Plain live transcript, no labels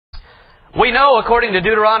We know, according to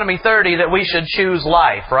Deuteronomy 30, that we should choose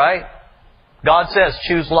life, right? God says,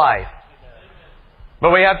 choose life.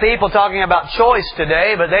 But we have people talking about choice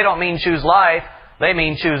today, but they don't mean choose life. They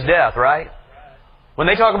mean choose death, right? When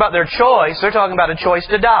they talk about their choice, they're talking about a choice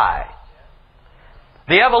to die.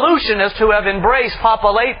 The evolutionists who have embraced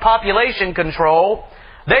population control,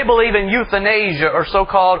 they believe in euthanasia, or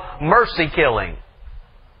so-called mercy killing.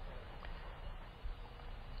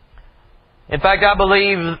 In fact, I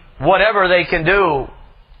believe whatever they can do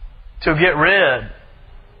to get rid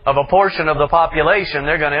of a portion of the population,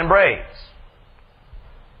 they're going to embrace.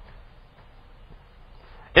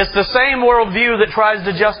 It's the same worldview that tries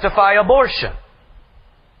to justify abortion.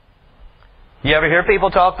 You ever hear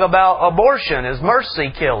people talk about abortion as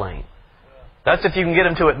mercy killing? That's if you can get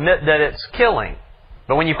them to admit that it's killing.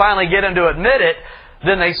 But when you finally get them to admit it,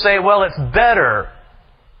 then they say, well, it's better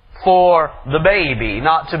for the baby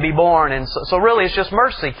not to be born. And so really it's just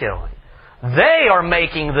mercy killing. They are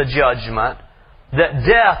making the judgment that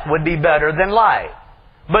death would be better than life.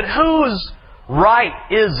 But whose right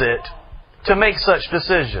is it to make such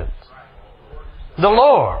decisions? The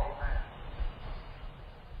Lord.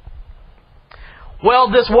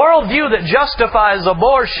 Well, this worldview that justifies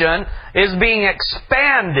abortion is being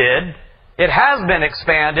expanded. It has been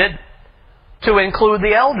expanded to include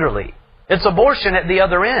the elderly. It's abortion at the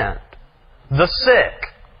other end. The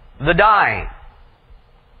sick. The dying.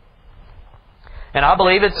 And I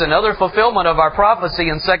believe it's another fulfillment of our prophecy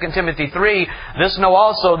in 2 Timothy 3. This know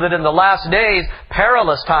also that in the last days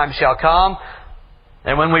perilous times shall come.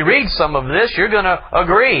 And when we read some of this, you're going to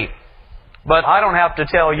agree. But I don't have to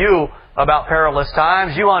tell you about perilous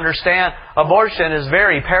times. You understand abortion is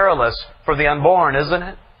very perilous for the unborn, isn't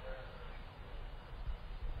it?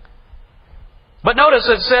 But notice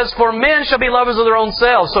it says, for men shall be lovers of their own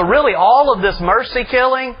selves. So really all of this mercy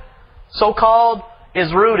killing, so-called,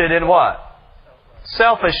 is rooted in what?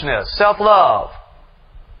 Selfishness, self-love.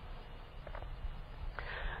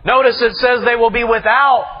 Notice it says they will be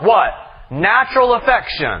without what? Natural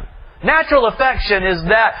affection. Natural affection is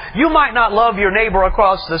that you might not love your neighbor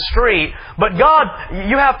across the street, but God,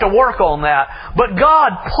 you have to work on that. But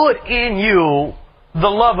God put in you the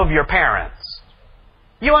love of your parents.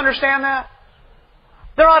 You understand that?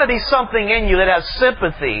 There ought to be something in you that has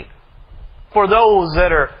sympathy for those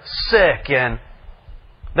that are sick and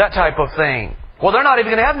that type of thing. Well, they're not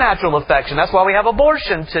even going to have natural affection. That's why we have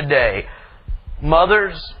abortion today.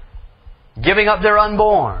 Mothers giving up their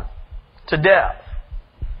unborn to death.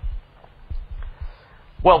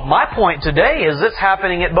 Well, my point today is it's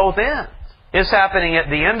happening at both ends. It's happening at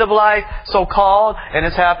the end of life, so-called, and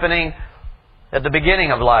it's happening at the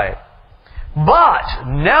beginning of life. But,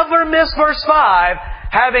 never miss verse 5,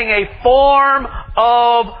 having a form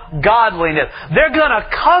of godliness. They're going to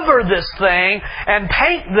cover this thing and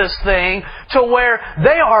paint this thing to where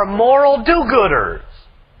they are moral do-gooders.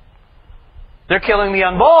 They're killing the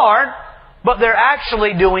unborn, but they're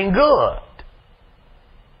actually doing good.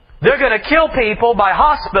 They're going to kill people by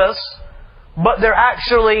hospice, but they're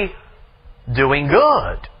actually doing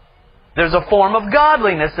good. There's a form of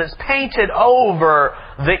godliness that's painted over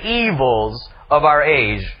the evils of our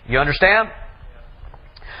age. You understand?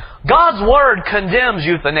 God's Word condemns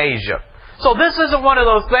euthanasia. So this isn't one of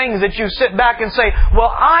those things that you sit back and say,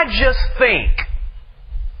 well, I just think.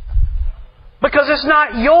 Because it's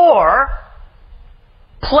not your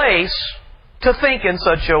place to think in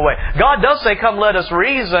such a way. God does say, come let us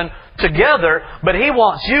reason together, but He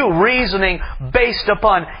wants you reasoning based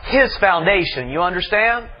upon His foundation. You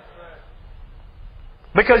understand?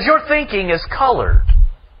 Because your thinking is colored.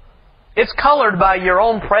 It's colored by your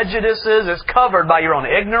own prejudices. It's covered by your own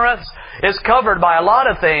ignorance. It's covered by a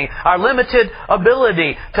lot of things. Our limited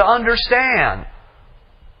ability to understand.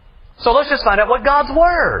 So let's just find out what God's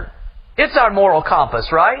Word. It's our moral compass,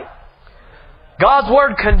 right? God's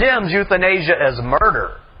Word condemns euthanasia as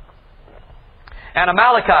murder. An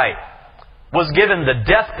Amalekite was given the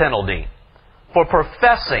death penalty for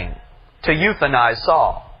professing to euthanize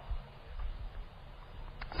Saul.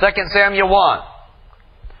 2 Samuel 1.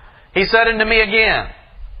 He said unto me again,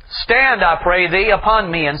 stand, I pray thee, upon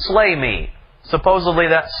me and slay me. Supposedly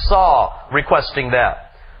that's Saul requesting that.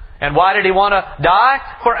 And why did he want to die?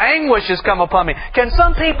 For anguish has come upon me. Can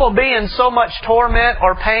some people be in so much torment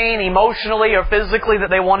or pain emotionally or physically that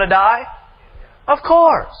they want to die? Of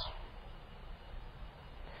course.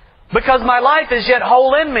 Because my life is yet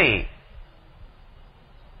whole in me.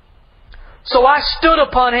 So I stood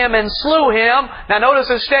upon him and slew him. Now notice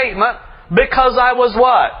his statement. Because I was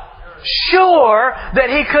what? Sure that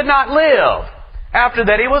he could not live after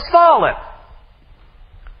that he was fallen.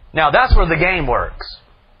 Now that's where the game works.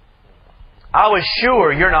 I was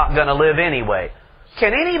sure you're not going to live anyway.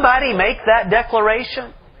 Can anybody make that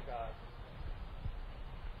declaration?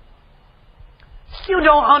 You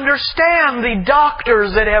don't understand the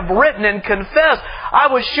doctors that have written and confessed, I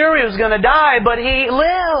was sure he was going to die, but he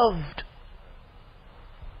lived.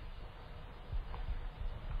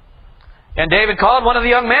 And David called one of the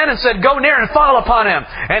young men and said, go near and fall upon him.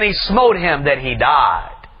 And he smote him that he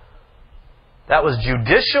died. That was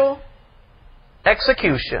judicial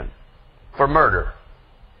execution for murder.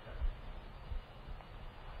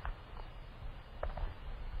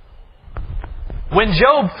 When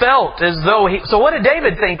Job felt as though he... So what did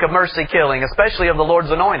David think of mercy killing, especially of the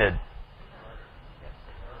Lord's anointed?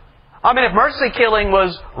 I mean, if mercy killing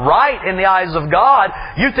was right in the eyes of God,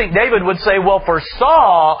 you'd think David would say, well, for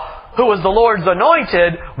Saul, who was the Lord's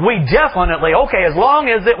anointed, we definitely, okay, as long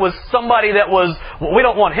as it was somebody that was, we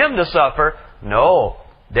don't want him to suffer. No.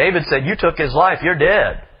 David said, you took his life, you're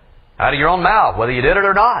dead. Out of your own mouth, whether you did it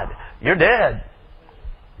or not, you're dead.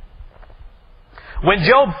 When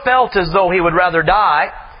Job felt as though he would rather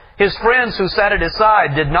die, his friends who sat at his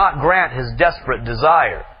side did not grant his desperate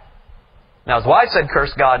desire. Now his wife said,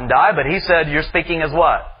 curse God and die, but he said, you're speaking as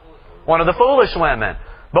what? One of the foolish women.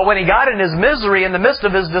 But when he got in his misery, in the midst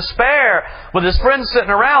of his despair, with his friends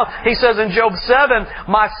sitting around, he says in Job 7,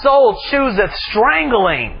 my soul chooseth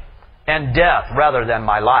strangling and death rather than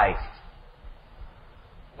my life.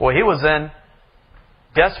 Boy, he was in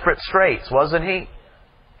desperate straits, wasn't he?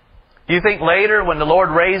 Do you think later, when the Lord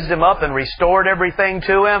raised him up and restored everything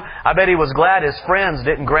to him, I bet he was glad his friends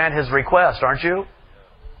didn't grant his request, aren't you?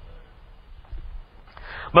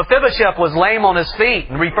 Mephibosheth was lame on his feet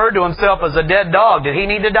and referred to himself as a dead dog. Did he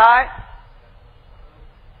need to die?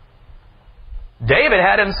 David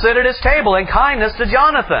had him sit at his table in kindness to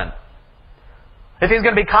Jonathan. If he's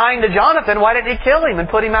going to be kind to Jonathan, why didn't he kill him and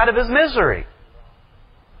put him out of his misery?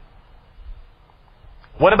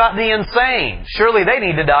 What about the insane? Surely they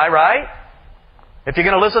need to die, right? If you're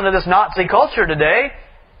going to listen to this Nazi culture today.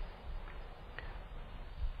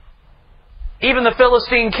 Even the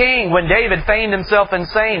Philistine king, when David feigned himself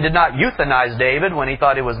insane, did not euthanize David when he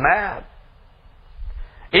thought he was mad.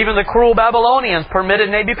 Even the cruel Babylonians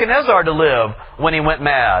permitted Nebuchadnezzar to live when he went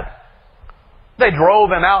mad. They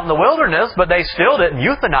drove him out in the wilderness, but they still didn't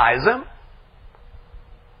euthanize him.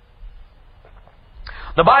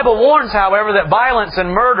 The Bible warns, however, that violence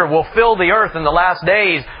and murder will fill the earth in the last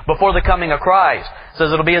days before the coming of Christ. It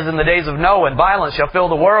says it'll be as in the days of Noah, and violence shall fill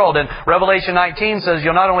the world. And Revelation 19 says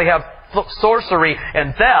you'll not only have sorcery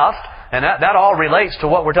and theft, and that all relates to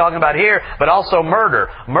what we're talking about here, but also murder.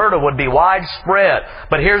 Murder would be widespread.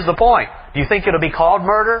 But here's the point. Do you think it'll be called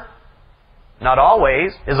murder? Not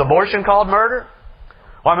always. Is abortion called murder?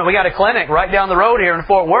 Well, I mean, we got a clinic right down the road here in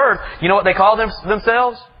Fort Worth. You know what they call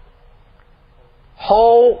themselves?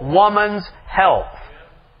 Whole Woman's Health.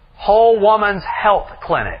 Whole Woman's Health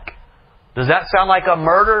Clinic. Does that sound like a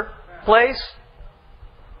murder place?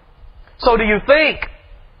 So do you think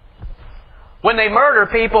when they murder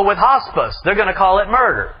people with hospice, they're going to call it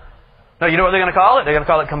murder? No, you know what they're going to call it? They're going to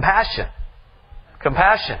call it compassion.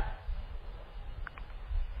 Compassion.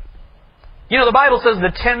 You know, the Bible says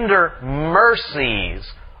the tender mercies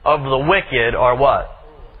of the wicked are what?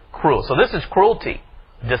 Cruel. So this is cruelty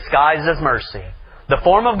disguised as mercy. The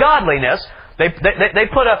form of godliness, they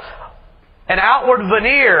put an outward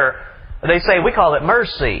veneer. They say, we call it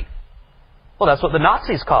mercy. Well, that's what the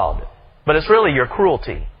Nazis called it. But it's really your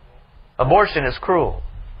cruelty. Abortion is cruel.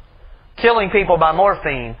 Killing people by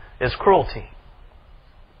morphine is cruelty.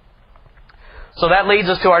 So that leads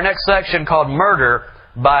us to our next section called murder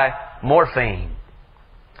by morphine.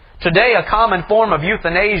 Today, a common form of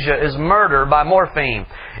euthanasia is murder by morphine.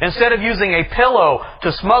 Instead of using a pillow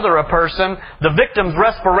to smother a person, the victim's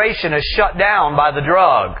respiration is shut down by the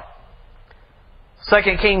drug.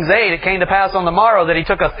 2 Kings 8, it came to pass on the morrow that he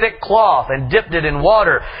took a thick cloth and dipped it in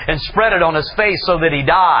water and spread it on his face so that he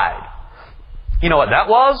died. You know what that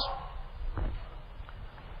was?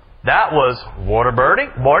 That was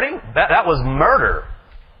waterboarding. That was murder.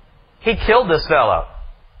 He killed this fellow.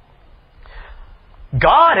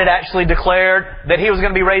 God had actually declared that he was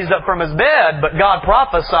going to be raised up from his bed, but God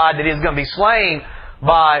prophesied that he was going to be slain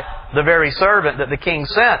by the very servant that the king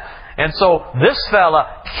sent. And so this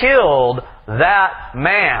fella killed that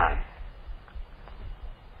man.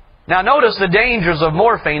 Now notice the dangers of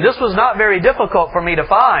morphine. This was not very difficult for me to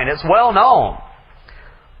find. It's well known.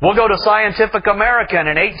 We'll go to Scientific American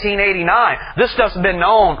in 1889. This stuff's been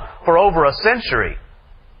known for over a century.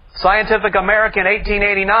 Scientific American,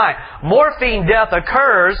 1889. Morphine death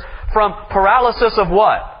occurs from paralysis of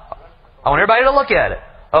what? I want everybody to look at it.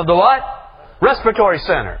 Of the what? Respiratory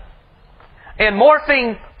center. And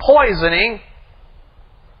morphine poisoning,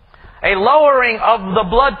 a lowering of the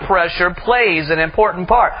blood pressure plays an important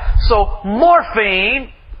part. So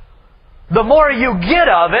morphine, the more you get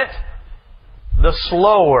of it, the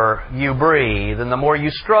slower you breathe, and the more you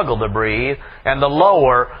struggle to breathe, and the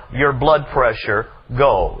lower your blood pressure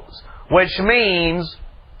goes. Which means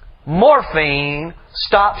morphine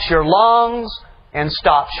stops your lungs and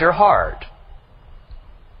stops your heart.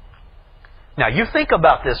 Now you think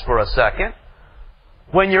about this for a second.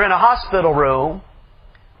 When you're in a hospital room,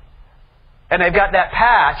 and they've got that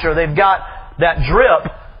patch, or they've got that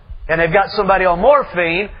drip, and they've got somebody on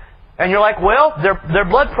morphine, and you're like, well, their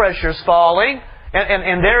blood pressure's falling,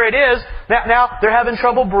 and there it is. Now they're having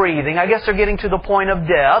trouble breathing. I guess they're getting to the point of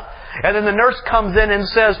death. And then the nurse comes in and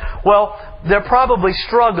says, well, they're probably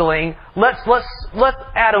struggling. Let's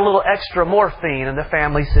add a little extra morphine. And the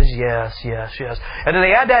family says, yes. And then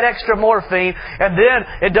they add that extra morphine, and then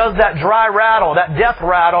it does that dry rattle, that death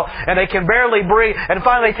rattle, and they can barely breathe. And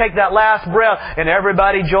finally they take that last breath, and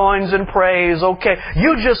everybody joins and prays. Okay,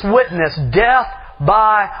 you just witnessed death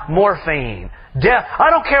by morphine. Death. I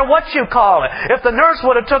don't care what you call it. If the nurse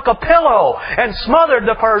would have took a pillow and smothered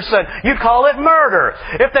the person, you'd call it murder.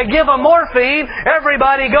 If they give them morphine,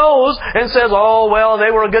 everybody goes and says, oh, well, they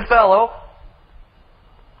were a good fellow.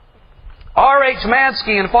 R.H.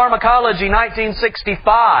 Mansky in Pharmacology,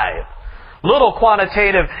 1965. Little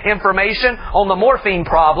quantitative information on the morphine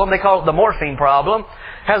problem, they call it the morphine problem,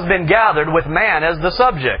 has been gathered with man as the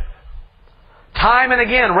subject. Time and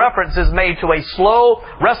again, reference is made to a slow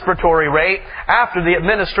respiratory rate after the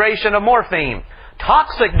administration of morphine.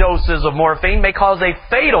 Toxic doses of morphine may cause a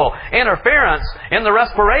fatal interference in the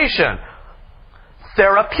respiration.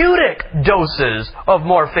 Therapeutic doses of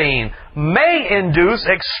morphine may induce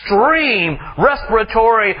extreme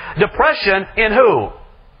respiratory depression in who?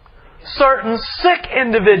 Certain sick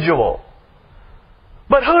individual.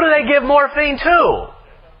 But who do they give morphine to?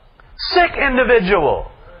 Sick individual.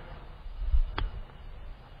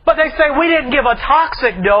 But they say we didn't give a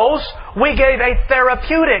toxic dose, we gave a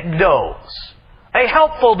therapeutic dose, a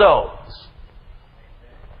helpful dose.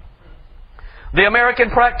 The American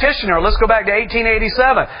Practitioner, let's go back to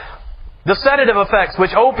 1887. The sedative effects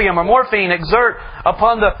which opium or morphine exert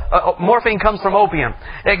upon the... morphine comes from opium.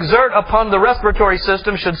 Exert upon the respiratory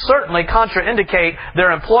system should certainly contraindicate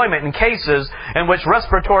their employment in cases in which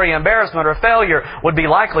respiratory embarrassment or failure would be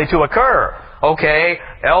likely to occur. Okay,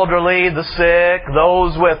 elderly, the sick,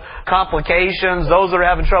 those with complications, those that are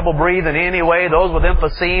having trouble breathing anyway, those with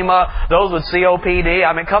emphysema, those with COPD.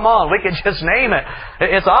 I mean, come on, we could just name it.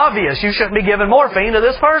 It's obvious you shouldn't be giving morphine to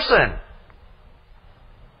this person.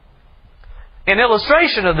 In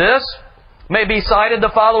illustration of this, may be cited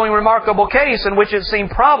the following remarkable case in which it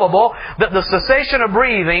seemed probable that the cessation of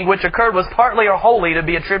breathing which occurred was partly or wholly to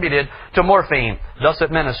be attributed to morphine, thus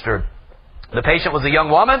administered. The patient was a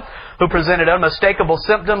young woman who presented unmistakable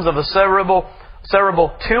symptoms of a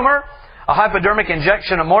cerebral tumor. A hypodermic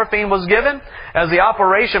injection of morphine was given. As the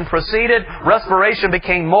operation proceeded, respiration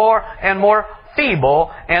became more and more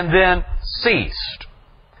feeble and then ceased.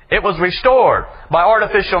 It was restored by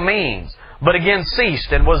artificial means, but again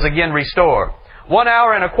ceased and was again restored. 1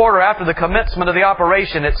 hour and a quarter after the commencement of the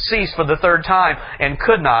operation, it ceased for the third time and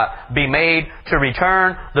could not be made to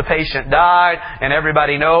return. The patient died, and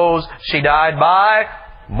everybody knows she died by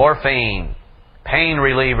morphine. Pain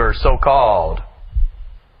reliever, so-called.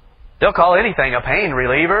 They'll call anything a pain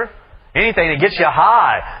reliever. Anything that gets you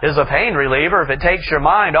high is a pain reliever if it takes your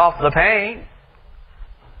mind off the pain.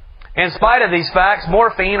 In spite of these facts,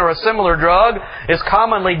 morphine or a similar drug is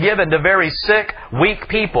commonly given to very sick, weak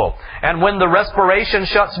people. And when the respiration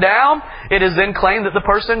shuts down, it is then claimed that the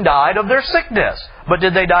person died of their sickness. But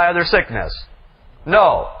did they die of their sickness?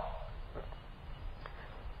 No.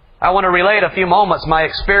 I want to relate a few moments my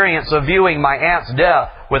experience of viewing my aunt's death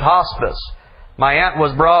with hospice. My aunt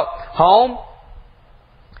was brought home.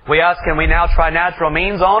 We asked, can we now try natural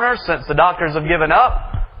means on her since the doctors have given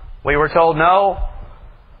up? We were told no.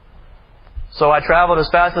 So I traveled as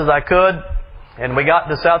fast as I could, and we got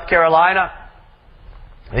to South Carolina.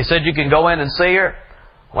 They said you can go in and see her.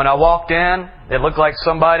 When I walked in, it looked like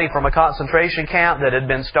somebody from a concentration camp that had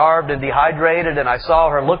been starved and dehydrated, and I saw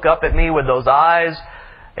her look up at me with those eyes,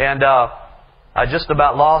 and I just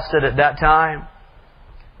about lost it at that time.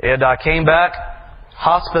 And I came back.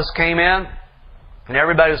 Hospice came in, and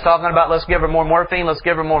everybody was talking about, let's give her more morphine, let's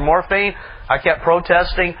give her more morphine. I kept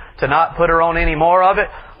protesting to not put her on any more of it.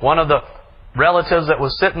 One of the relatives that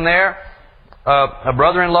was sitting there, a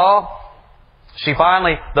brother-in-law, she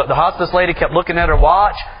finally, the hospice lady kept looking at her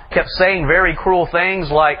watch, kept saying very cruel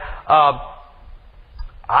things like,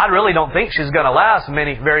 I really don't think she's going to last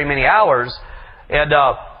very many hours. And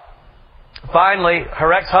finally,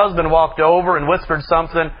 her ex-husband walked over and whispered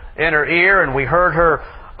something in her ear, and we heard her,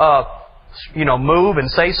 move and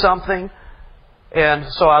say something. And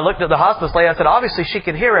so I looked at the hospice lady. I said, obviously she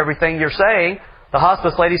can hear everything you're saying. The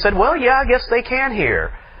hospice lady said, well, yeah, I guess they can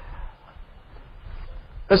hear.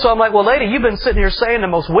 And so I'm like, well, lady, you've been sitting here saying the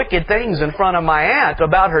most wicked things in front of my aunt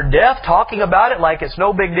about her death, talking about it like it's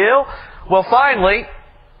no big deal. Well, finally,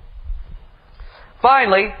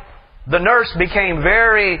 the nurse became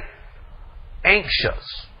very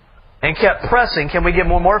anxious and kept pressing, can we give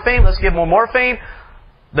more morphine? Let's give more morphine.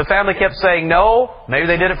 The family kept saying no. Maybe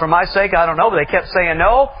they did it for my sake, I don't know, but they kept saying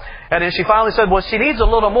no. And then she finally said, well, she needs a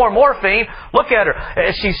little more morphine. Look at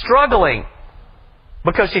her. She's struggling.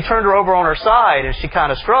 Because she turned her over on her side and she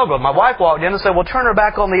kind of struggled. My wife walked in and said, well, turn her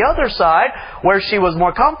back on the other side where she was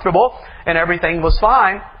more comfortable, and everything was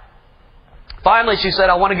fine. Finally, she said,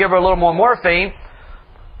 I want to give her a little more morphine.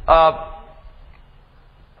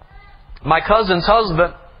 My cousin's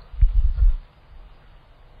husband,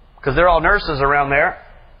 because they're all nurses around there,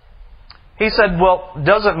 he said, well,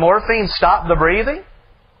 doesn't morphine stop the breathing?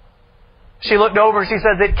 She looked over and she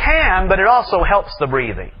says, it can, but it also helps the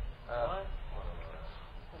breathing.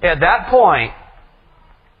 At that point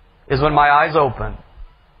is when my eyes opened.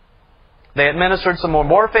 They administered some more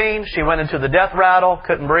morphine. She went into the death rattle,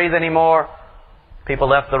 couldn't breathe anymore. People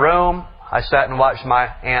left the room. I sat and watched my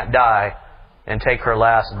aunt die and take her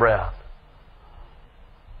last breath.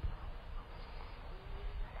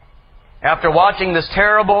 After watching this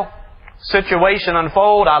terrible situation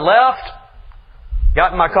unfold, I left,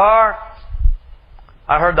 got in my car.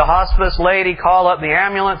 I heard the hospice lady call up the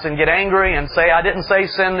ambulance and get angry and say, I didn't say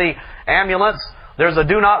send the ambulance. There's a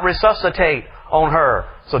do not resuscitate on her.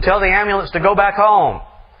 So tell the ambulance to go back home.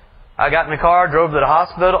 I got in the car, drove to the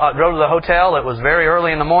hospital, drove to the hotel. It was very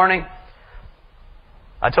early in the morning.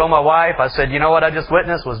 I told my wife, I said, you know what I just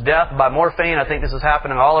witnessed was death by morphine. I think this is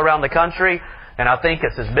happening all around the country. And I think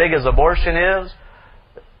it's as big as abortion is.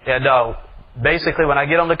 And basically when I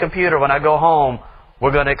get on the computer, when I go home,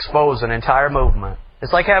 we're going to expose an entire movement.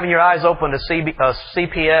 It's like having your eyes open to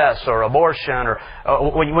CPS or abortion,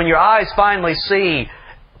 or when your eyes finally see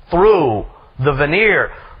through the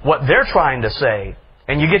veneer what they're trying to say,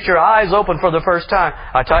 and you get your eyes open for the first time.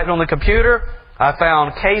 I typed on the computer. I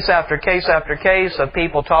found case after case after case of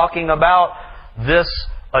people talking about this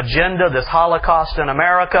agenda, this Holocaust in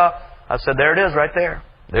America. I said, there it is right there.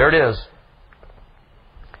 There it is.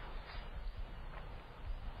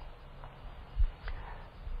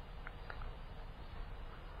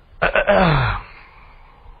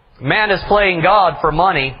 Man is playing God for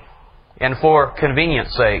money and for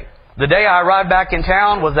convenience sake. The day I arrived back in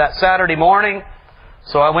town was that Saturday morning.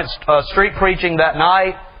 So I went street preaching that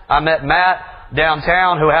night. I met Matt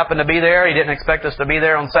downtown who happened to be there. He didn't expect us to be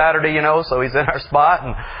there on Saturday, so he's in our spot.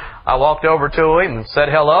 And I walked over to him and said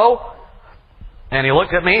hello. And he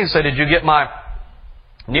looked at me and said, did you get my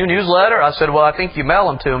new newsletter? I said, well, I think you mail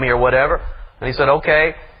them to me or whatever. And he said,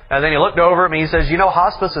 okay. And then he looked over at me and he says,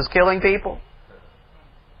 hospice is killing people?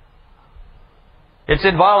 It's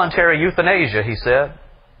involuntary euthanasia, he said.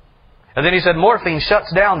 And then he said, morphine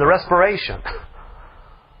shuts down the respiration.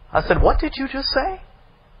 I said, what did you just say?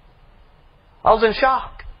 I was in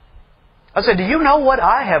shock. I said, do you know what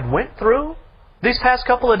I have went through these past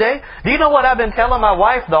couple of days? Do you know what I've been telling my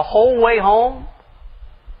wife the whole way home?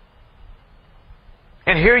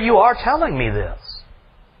 And here you are telling me this.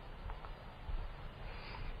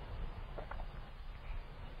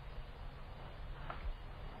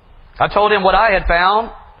 I told him what I had found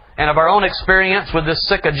and of our own experience with this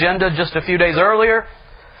sick agenda just a few days earlier.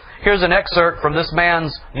 Here's an excerpt from this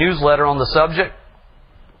man's newsletter on the subject.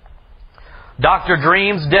 Dr.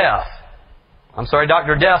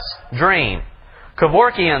 Death's dream.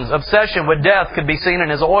 Kevorkian's obsession with death could be seen in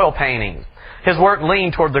his oil paintings. His work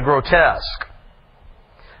leaned toward the grotesque.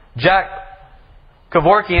 Jack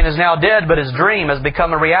Kevorkian is now dead, but his dream has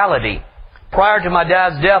become a reality. Prior to my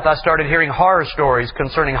dad's death, I started hearing horror stories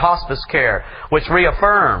concerning hospice care, which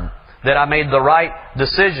reaffirmed that I made the right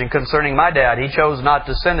decision concerning my dad. He chose not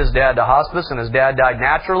to send his dad to hospice, and his dad died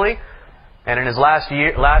naturally. And in his last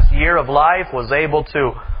year of life, was able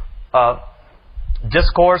to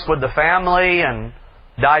discourse with the family and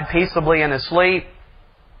died peaceably in his sleep.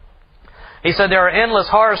 He said, there are endless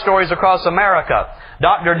horror stories across America.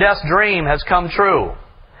 Dr. Death's dream has come true.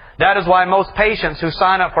 That is why most patients who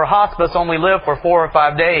sign up for hospice only live for 4 or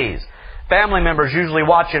 5 days. Family members usually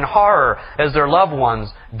watch in horror as their loved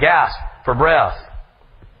ones gasp for breath.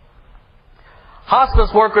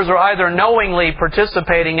 Hospice workers are either knowingly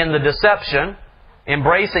participating in the deception,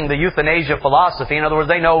 embracing the euthanasia philosophy. In other words,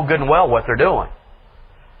 they know good and well what they're doing.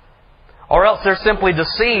 Or else they're simply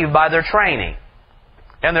deceived by their training.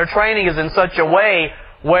 And their training is in such a way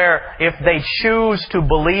where if they choose to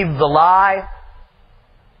believe the lie,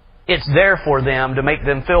 it's there for them to make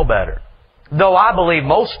them feel better. Though I believe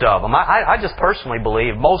most of them, I just personally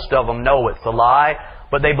believe most of them know it's a lie,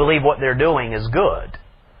 but they believe what they're doing is good.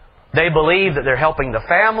 They believe that they're helping the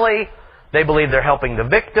family. They believe they're helping the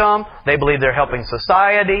victim. They believe they're helping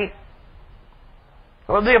society.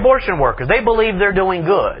 Or the abortion workers. They believe they're doing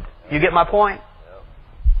good. You get my point?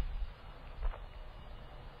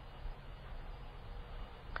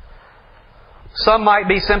 Some might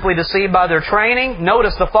be simply deceived by their training.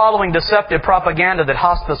 Notice the following deceptive propaganda that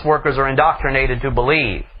hospice workers are indoctrinated to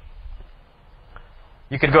believe.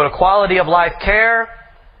 You could go to Quality of Life Care,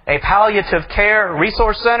 a palliative care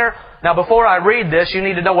resource center. Now, before I read this, you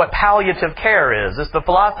need to know what palliative care is. It's the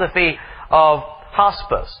philosophy of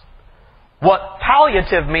hospice. What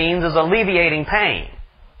palliative means is alleviating pain.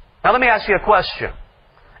 Now, let me ask you a question.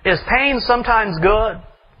 Is pain sometimes good?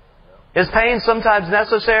 Is pain sometimes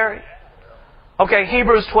necessary? Okay,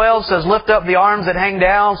 Hebrews 12 says, lift up the arms that hang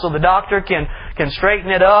down so the doctor can straighten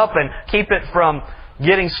it up and keep it from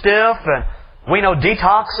getting stiff. And we know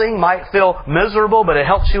detoxing might feel miserable, but it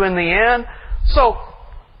helps you in the end. So,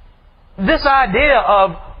 this idea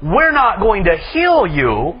of we're not going to heal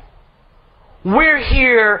you, we're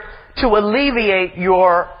here to alleviate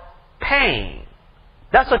your pain.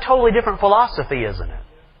 That's a totally different philosophy, isn't it?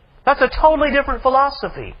 That's a totally different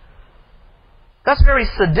philosophy. That's very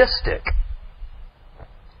sadistic.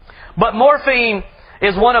 But morphine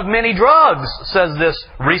is one of many drugs, says this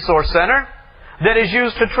resource center, that is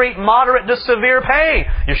used to treat moderate to severe pain.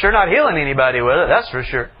 You're sure not healing anybody with it, that's for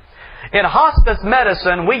sure. In hospice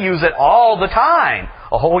medicine, we use it all the time.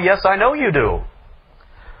 Oh, yes, I know you do.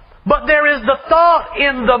 But there is the thought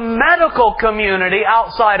in the medical community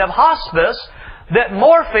outside of hospice that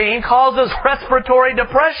morphine causes respiratory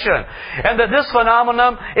depression and that this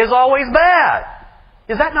phenomenon is always bad.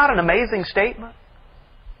 Is that not an amazing statement?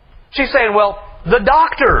 She's saying, well, the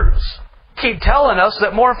doctors keep telling us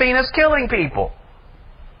that morphine is killing people.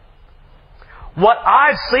 What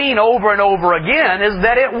I've seen over and over again is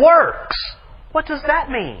that it works. What does that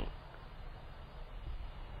mean?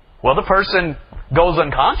 Well, the person goes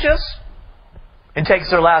unconscious and takes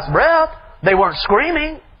their last breath. They weren't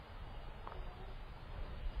screaming.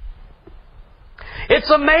 It's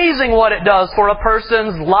amazing what it does for a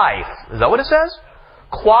person's life. Is that what it says?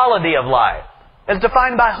 Quality of life. As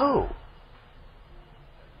defined by who?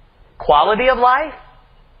 Quality of life?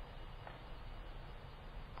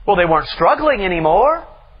 Well, they weren't struggling anymore.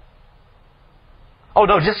 Oh,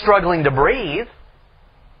 no, just struggling to breathe.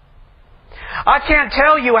 I can't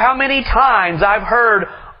tell you how many times I've heard,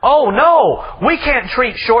 oh no, we can't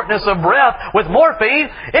treat shortness of breath with morphine.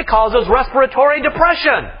 It causes respiratory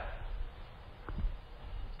depression.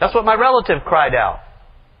 That's what my relative cried out.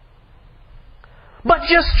 But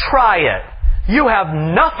just try it. You have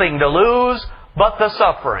nothing to lose but the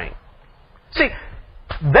suffering. See,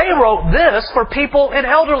 they wrote this for people in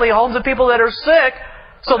elderly homes and people that are sick,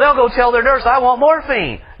 so they'll go tell their nurse, I want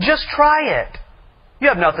morphine. Just try it. You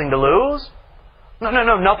have nothing to lose. No,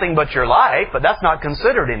 nothing but your life, but that's not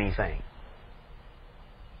considered anything.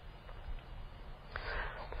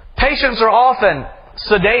 Patients are often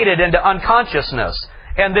sedated into unconsciousness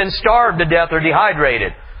and then starved to death or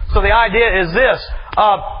dehydrated. So the idea is this.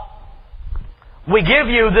 We give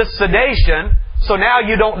you this sedation, so now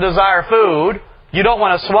you don't desire food. You don't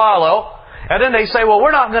want to swallow. And then they say, well,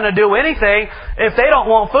 we're not going to do anything. If they don't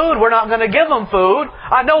want food, we're not going to give them food.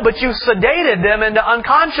 I know, but you sedated them into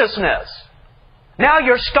unconsciousness. Now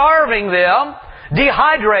you're starving them,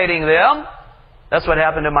 dehydrating them. That's what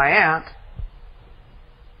happened to my aunt.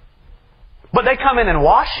 But they come in and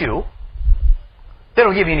wash you. They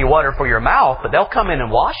don't give you any water for your mouth, but they'll come in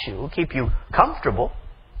and wash you, keep you comfortable.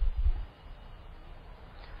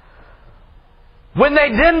 When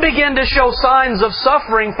they then begin to show signs of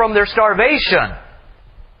suffering from their starvation,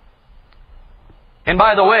 and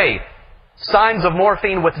by the way, signs of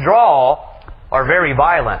morphine withdrawal are very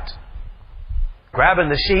violent. Grabbing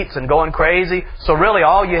the sheets and going crazy. So really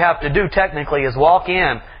all you have to do technically is walk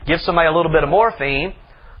in, give somebody a little bit of morphine,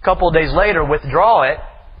 a couple of days later withdraw it,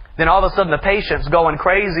 then all of a sudden the patient's going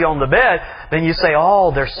crazy on the bed, then you say,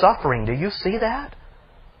 oh, they're suffering. Do you see that?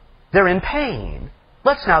 They're in pain.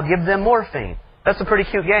 Let's now give them morphine. That's a pretty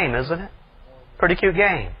cute game, isn't it? Pretty cute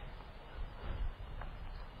game.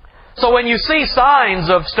 So when you see signs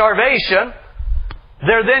of starvation,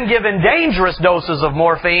 they're then given dangerous doses of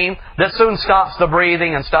morphine that soon stops the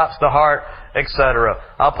breathing and stops the heart, etc.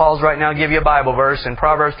 I'll pause right now and give you a Bible verse. In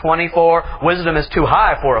Proverbs 24, wisdom is too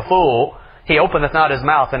high for a fool. He openeth not his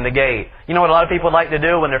mouth in the gate. You know what a lot of people like to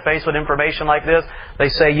do when they're faced with information like this? They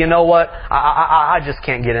say, you know what? I just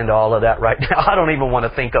can't get into all of that right now. I don't even want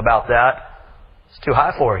to think about that. It's too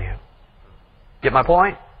high for you. Get my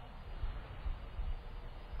point?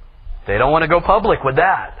 They don't want to go public with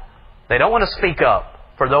that. They don't want to speak up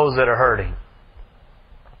for those that are hurting.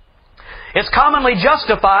 It's commonly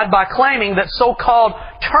justified by claiming that so-called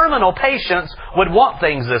terminal patients would want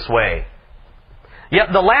things this way.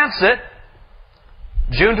 Yet the Lancet,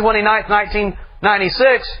 June 29,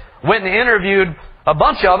 1996, went and interviewed a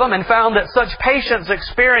bunch of them and found that such patients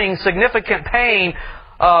experiencing significant pain,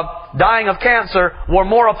 dying of cancer, were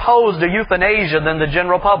more opposed to euthanasia than the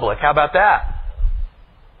general public. How about that?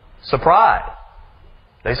 Surprise.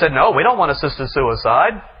 They said, no, we don't want assisted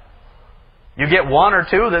suicide. You get one or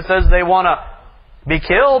two that says they want to be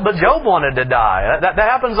killed, but Job wanted to die. That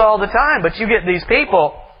happens all the time. But you get these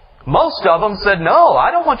people, most of them said, no,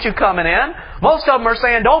 I don't want you coming in. Most of them are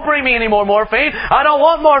saying, don't bring me any more morphine. I don't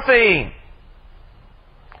want morphine.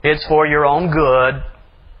 It's for your own good.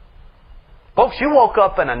 Folks, you woke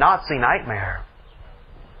up in a Nazi nightmare.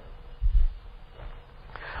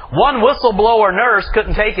 One whistleblower nurse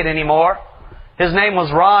couldn't take it anymore. His name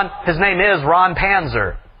is Ron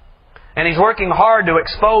Panzer. And he's working hard to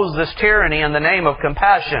expose this tyranny in the name of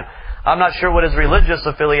compassion. I'm not sure what his religious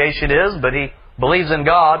affiliation is, but he believes in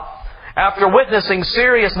God. After witnessing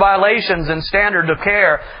serious violations in standard of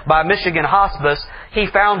care by Michigan Hospice, he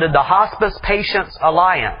founded the Hospice Patients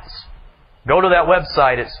Alliance. Go to that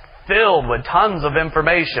website. It's filled with tons of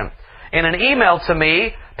information. In an email to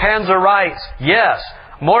me, Panzer writes, yes,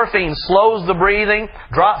 morphine slows the breathing,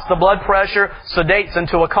 drops the blood pressure, sedates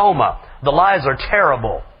into a coma. The lies are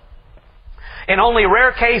terrible. In only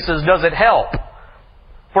rare cases does it help.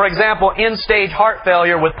 For example, end-stage heart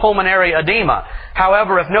failure with pulmonary edema.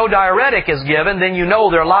 However, if no diuretic is given, then you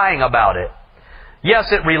know they're lying about it.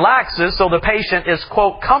 Yes, it relaxes so the patient is,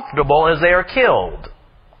 quote, comfortable as they are killed.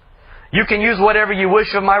 You can use whatever you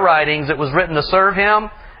wish of my writings. It was written to serve Him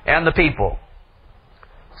and the people.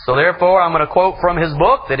 So therefore, I'm going to quote from his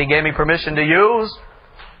book that he gave me permission to use.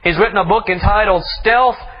 He's written a book entitled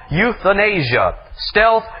Stealth Euthanasia.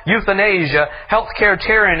 Stealth Euthanasia, Healthcare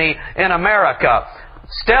Tyranny in America.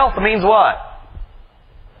 Stealth means what?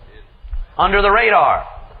 Under the radar.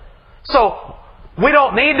 So, we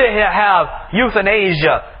don't need to have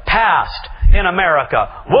euthanasia passed in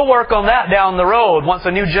America. We'll work on that down the road once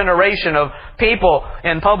a new generation of people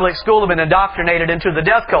in public school have been indoctrinated into the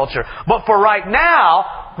death culture. But for right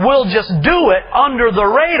now, we'll just do it under the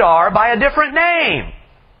radar by a different name.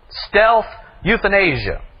 Stealth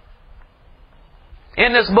Euthanasia.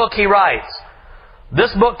 In this book he writes,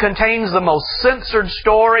 this book contains the most censored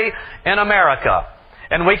story in America,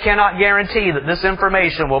 and we cannot guarantee that this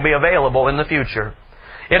information will be available in the future.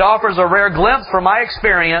 It offers a rare glimpse from my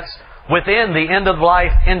experience within the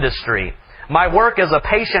end-of-life industry. My work as a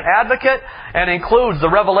patient advocate and includes the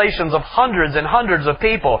revelations of hundreds and hundreds of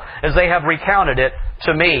people as they have recounted it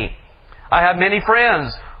to me. I have many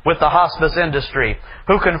friends with the hospice industry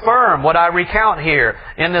who confirm what I recount here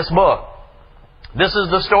in this book. This is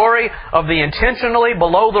the story of the intentionally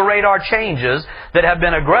below-the-radar changes that have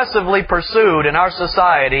been aggressively pursued in our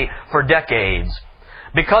society for decades.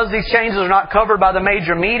 Because these changes are not covered by the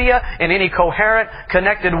major media in any coherent,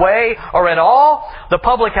 connected way or at all, the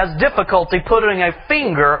public has difficulty putting a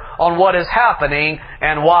finger on what is happening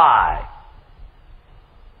and why.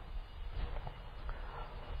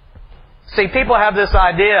 See, people have this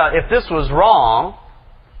idea, if this was wrong,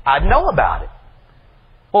 I'd know about it.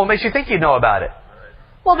 Well, what makes you think you'd know about it?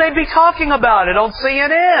 Well, they'd be talking about it on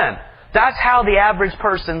CNN. That's how the average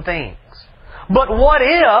person thinks. But what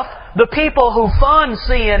if the people who fund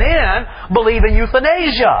CNN believe in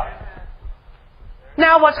euthanasia?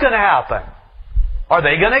 Now what's going to happen? Are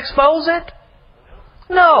they going to expose it?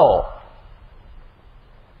 No.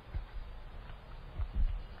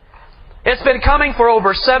 It's been coming for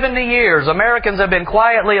over 70 years. Americans have been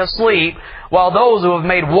quietly asleep while those who have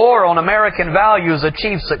made war on American values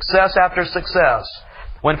achieve success after success.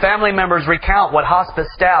 When family members recount what hospice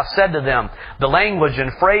staff said to them, the language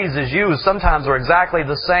and phrases used sometimes are exactly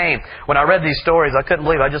the same. When I read these stories, I couldn't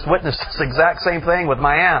believe I just witnessed this exact same thing with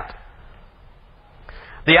my aunt.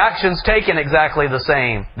 The actions taken exactly the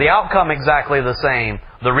same. The outcome exactly the same.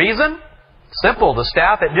 The reason? Simple. The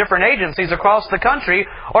staff at different agencies across the country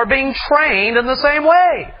are being trained in the same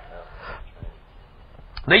way.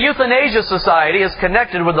 The Euthanasia Society is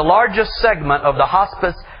connected with the largest segment of the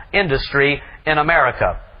hospice industry in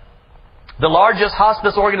America. The largest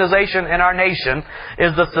hospice organization in our nation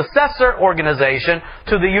is the successor organization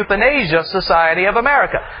to the Euthanasia Society of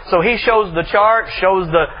America. So he shows the chart, shows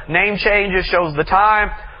the name changes, shows the time.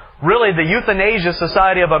 Really, the Euthanasia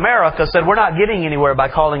Society of America said, we're not getting anywhere by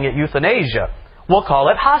calling it euthanasia. We'll call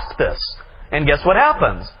it hospice. And guess what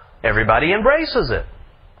happens? Everybody embraces it.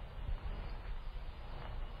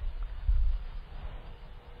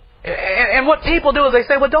 And what people do is they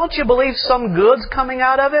say, well, don't you believe some good's coming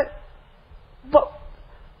out of it? But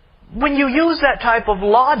when you use that type of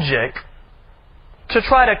logic to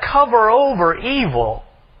try to cover over evil,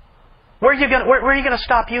 where are you going to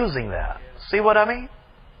stop using that? See what I mean?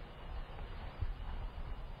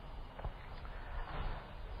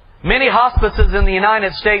 Many hospices in the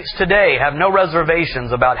United States today have no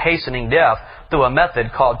reservations about hastening death through a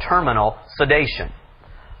method called terminal sedation.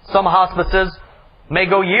 Some hospices may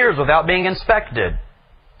go years without being inspected.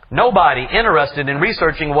 Nobody interested in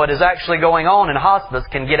researching what is actually going on in hospice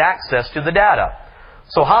can get access to the data.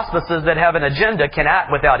 So hospices that have an agenda can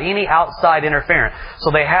act without any outside interference.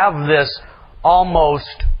 So they have this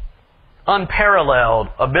almost unparalleled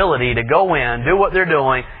ability to go in, do what they're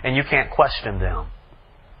doing, and you can't question them.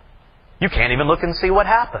 You can't even look and see what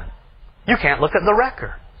happened. You can't look at the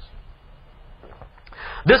records.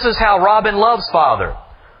 This is how Robin Love's father,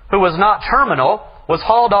 who was not terminal, was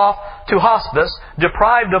hauled off to hospice,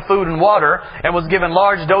 deprived of food and water, and was given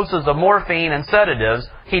large doses of morphine and sedatives.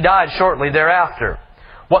 He died shortly thereafter.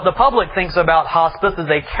 What the public thinks about hospice is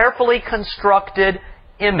a carefully constructed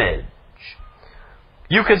image.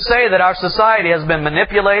 You could say that our society has been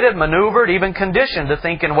manipulated, maneuvered, even conditioned to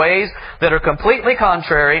think in ways that are completely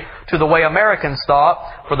contrary to the way Americans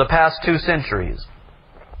thought for the past 2 centuries.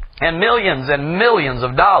 And millions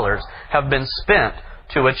of dollars have been spent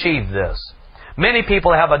to achieve this. Many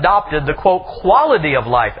people have adopted the, quote, quality of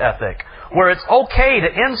life ethic, where it's okay to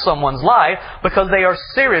end someone's life because they are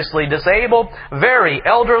seriously disabled, very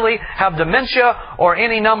elderly, have dementia, or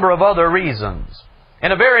any number of other reasons.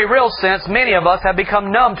 In a very real sense, many of us have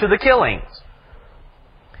become numb to the killings.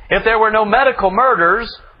 If there were no medical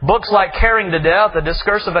murders, books like Caring to Death, a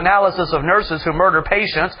discursive analysis of nurses who murder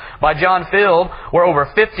patients by John Field, where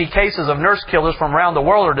over 50 cases of nurse killers from around the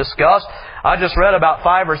world are discussed. I just read about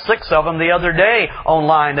 5 or 6 of them the other day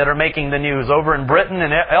online that are making the news over in Britain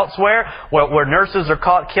and elsewhere, where nurses are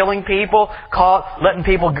caught killing people, caught letting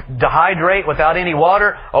people dehydrate without any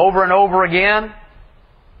water over and over again.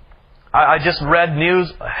 I just read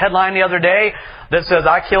news headline the other day that says,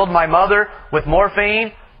 I killed my mother with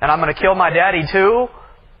morphine and I'm going to kill my daddy too.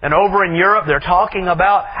 And over in Europe, they're talking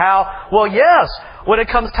about how, well, yes, when it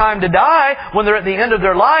comes time to die, when they're at the end of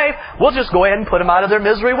their life, we'll just go ahead and put them out of their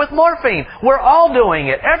misery with morphine. We're all doing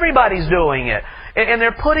it. Everybody's doing it. And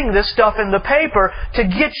they're putting this stuff in the paper to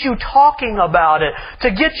get you talking about it,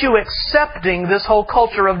 to get you accepting this whole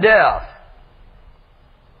culture of death.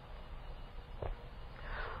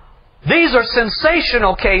 These are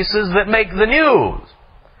sensational cases that make the news.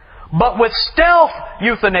 But with stealth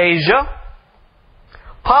euthanasia,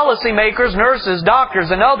 policymakers, nurses, doctors,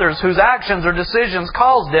 and others whose actions or decisions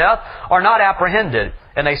cause death are not apprehended,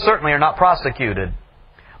 and they certainly are not prosecuted.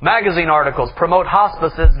 Magazine articles promote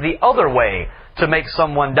hospice as the other way to make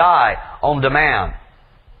someone die on demand.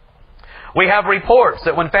 We have reports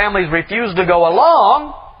that when families refuse to go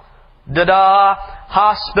along,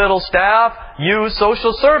 hospital staff use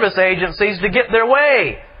social service agencies to get their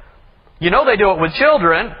way. You know they do it with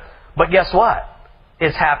children, but guess what?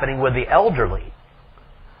 It's happening with the elderly.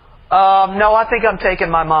 No, I think I'm taking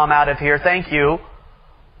my mom out of here. Thank you.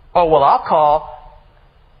 Oh, well, I'll call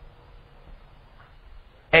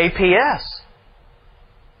APS.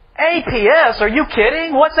 APS? Are you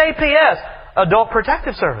kidding? What's APS? Adult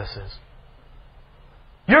Protective Services.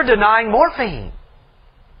 You're denying morphine.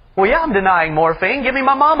 Well, yeah, I'm denying morphine. Give me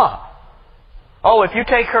my mama. Oh, if you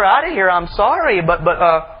take her out of here, I'm sorry, but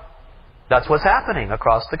that's what's happening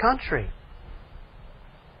across the country.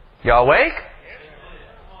 You awake?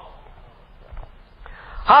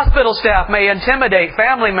 Hospital staff may intimidate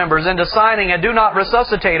family members into signing a do not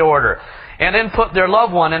resuscitate order and then put their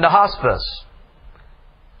loved one into hospice.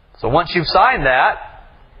 So once you've signed that,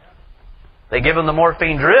 they give them the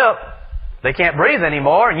morphine drip. They can't breathe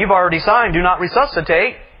anymore, and you've already signed do not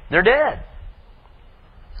resuscitate. They're dead.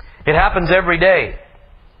 It happens every day.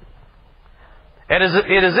 It is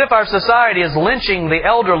as if our society is lynching the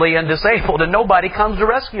elderly and disabled and nobody comes to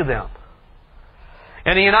rescue them.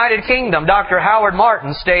 In the United Kingdom, Dr. Howard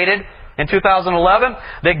Martin stated in 2011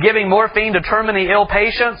 that giving morphine to terminally ill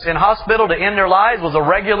patients in hospital to end their lives was a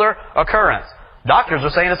regular occurrence. Doctors are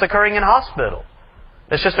saying it's occurring in hospital.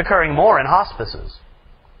 It's just occurring more in hospices.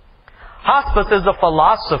 Hospice is a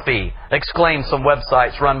philosophy, exclaim some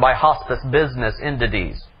websites run by hospice business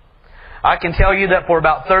entities. I can tell you that for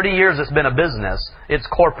about 30 years it's been a business. It's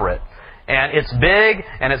corporate. And it's big,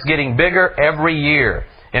 and it's getting bigger every year.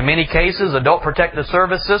 In many cases, Adult Protective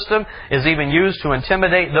Service System is even used to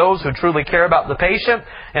intimidate those who truly care about the patient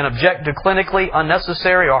and object to clinically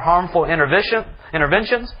unnecessary or harmful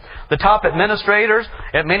interventions. The top administrators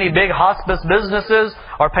at many big hospice businesses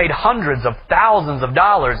are paid hundreds of thousands of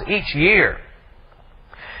dollars each year.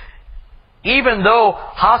 Even though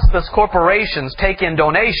hospice corporations take in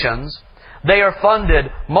donations, they are funded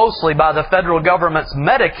mostly by the federal government's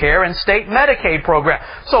Medicare and state Medicaid program.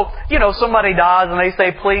 So, somebody dies and they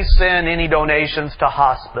say, please send any donations to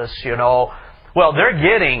hospice, Well, they're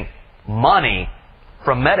getting money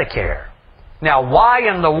from Medicare. Now, why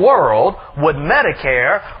in the world would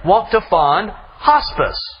Medicare want to fund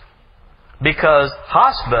hospice? Because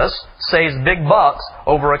hospice saves big bucks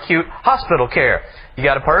over acute hospital care. You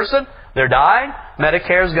got a person, they're dying.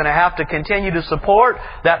 Medicare is going to have to continue to support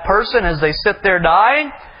that person as they sit there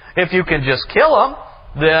dying. If you can just kill them,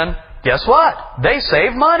 then guess what? They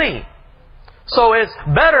save money. So it's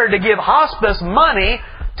better to give hospice money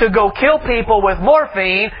to go kill people with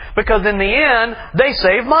morphine because in the end, they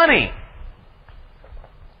save money.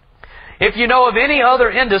 If you know of any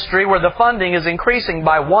other industry where the funding is increasing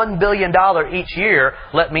by $1 billion each year,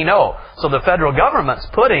 let me know. So the federal government's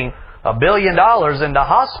putting $1 billion into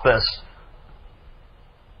hospice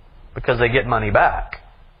because they get money back.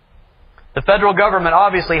 The federal government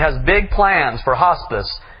obviously has big plans for hospice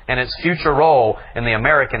and its future role in the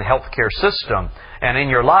American healthcare system and in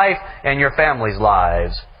your life and your family's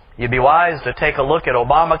lives. You'd be wise to take a look at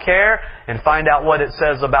Obamacare and find out what it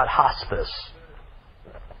says about hospice.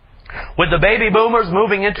 With the baby boomers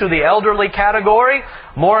moving into the elderly category,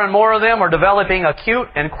 more and more of them are developing acute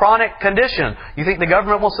and chronic conditions. You think the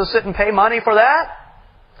government wants to sit and pay money for that?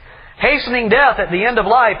 Hastening death at the end of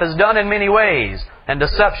life is done in many ways, and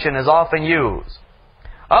deception is often used.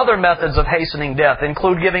 Other methods of hastening death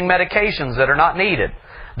include giving medications that are not needed.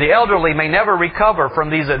 The elderly may never recover from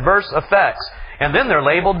these adverse effects, and then they're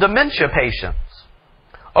labeled dementia patients.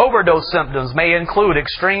 Overdose symptoms may include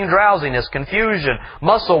extreme drowsiness, confusion,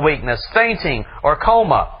 muscle weakness, fainting, or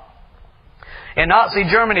coma. In Nazi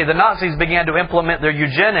Germany, the Nazis began to implement their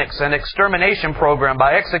eugenics and extermination program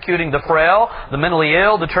by executing the frail, the mentally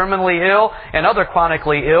ill, the terminally ill, and other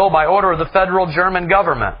chronically ill by order of the federal German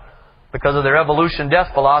government because of their evolution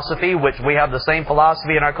death philosophy, which we have the same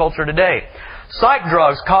philosophy in our culture today. Psych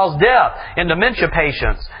drugs cause death in dementia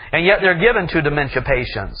patients, and yet they're given to dementia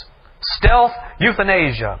patients. Stealth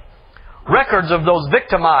euthanasia. Records of those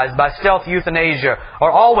victimized by stealth euthanasia are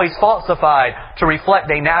always falsified to reflect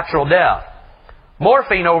a natural death.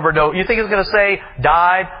 Morphine overdose. You think it's going to say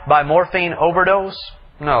died by morphine overdose?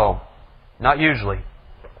 No, not usually.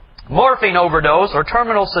 Morphine overdose or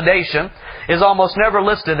terminal sedation is almost never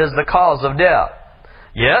listed as the cause of death.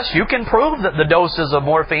 Yes, you can prove that the doses of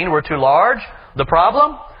morphine were too large. The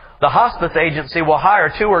problem? The hospice agency will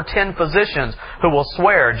hire 2 or 10 physicians who will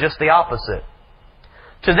swear just the opposite.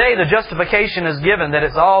 Today, the justification is given that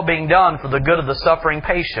it's all being done for the good of the suffering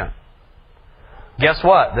patient. Guess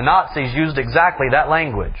what? The Nazis used exactly that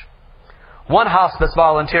language. One hospice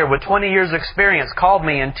volunteer with 20 years' experience called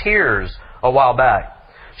me in tears a while back.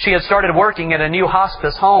 She had started working at a new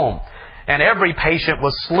hospice home, and every patient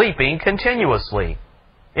was sleeping continuously.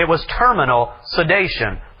 It was terminal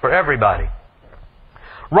sedation for everybody.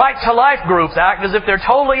 Right-to-life groups act as if they're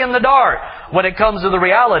totally in the dark when it comes to the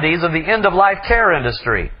realities of the end-of-life care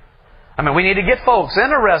industry. We need to get folks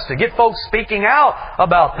interested, get folks speaking out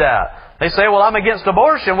about that. They say, well, I'm against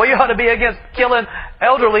abortion. Well, you ought to be against killing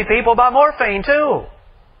elderly people by morphine, too.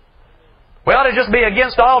 We ought to just be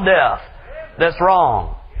against all death. That's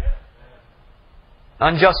wrong.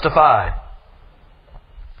 Unjustified.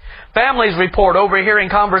 Families report overhearing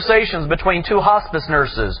conversations between 2 hospice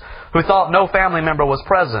nurses who thought no family member was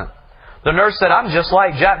present. The nurse said, I'm just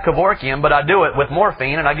like Jack Kevorkian, but I do it with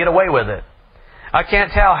morphine and I get away with it. I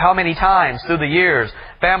can't tell how many times through the years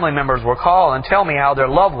family members will call and tell me how their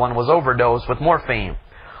loved one was overdosed with morphine.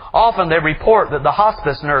 Often they report that the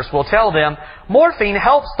hospice nurse will tell them, morphine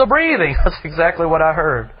helps the breathing. That's exactly what I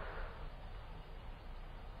heard.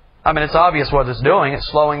 It's obvious what it's doing. It's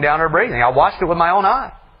slowing down her breathing. I watched it with my own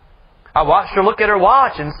eye. I watched her look at her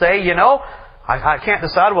watch and say, I can't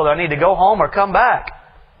decide whether I need to go home or come back.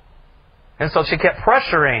 And so she kept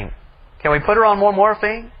pressuring. Can we put her on more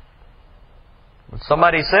morphine?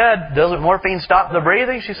 Somebody said, doesn't morphine stop the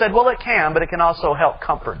breathing? She said, well, it can, but it can also help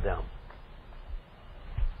comfort them.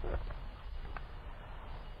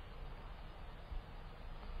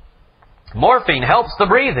 Morphine helps the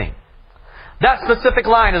breathing. That specific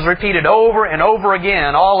line is repeated over and over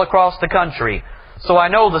again all across the country. So I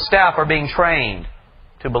know the staff are being trained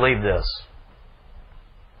to believe this.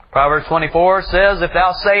 Proverbs 24 says, If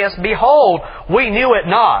thou sayest, Behold, we knew it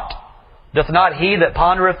not, doth not he that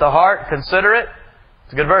pondereth the heart consider it?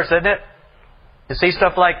 It's a good verse, isn't it? You see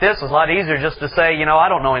stuff like this, it's a lot easier just to say, I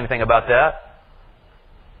don't know anything about that.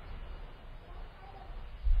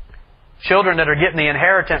 Children that are getting the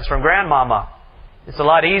inheritance from grandmama, it's a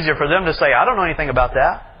lot easier for them to say, I don't know anything about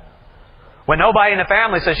that. When nobody in the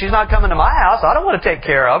family says, she's not coming to my house, I don't want to take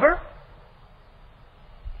care of her.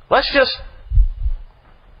 Let's just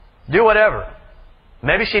do whatever.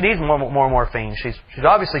 Maybe she needs more morphine. She's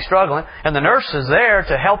obviously struggling. And the nurse is there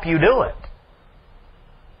to help you do it.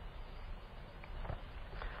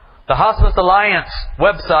 The Hospice Alliance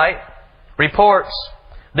website reports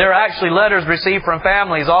there are actually letters received from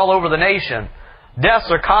families all over the nation. Deaths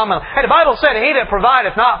are common. Hey, the Bible said, He that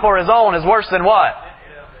provideth not for his own is worse than what?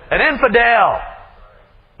 An infidel.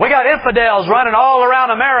 We got infidels running all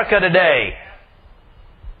around America today.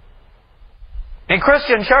 In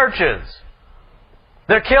Christian churches.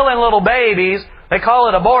 They're killing little babies. They call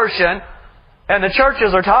it abortion. And the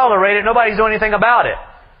churches are tolerating it. Nobody's doing anything about it.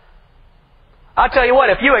 I tell you what,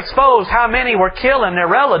 if you expose how many were killing their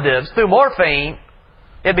relatives through morphine,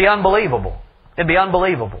 it'd be unbelievable. It'd be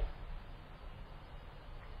unbelievable.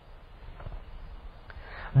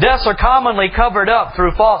 Deaths are commonly covered up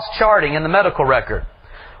through false charting in the medical record.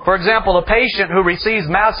 For example, a patient who receives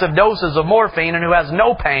massive doses of morphine and who has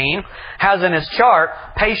no pain has in his chart,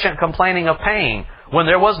 patient complaining of pain, when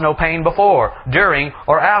there was no pain before, during,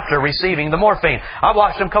 or after receiving the morphine. I've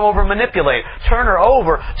watched them come over and manipulate, turn her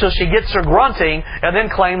over till she gets her grunting, and then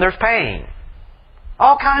claim there's pain.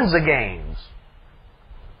 All kinds of games.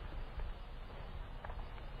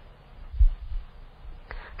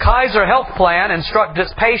 Kaiser Health Plan instructs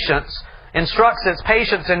its patients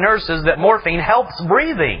and nurses that morphine helps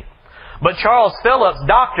breathing. But Charles Phillips,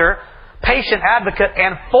 doctor, patient advocate,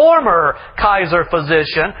 and former Kaiser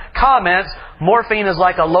physician, comments, morphine is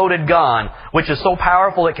like a loaded gun, which is so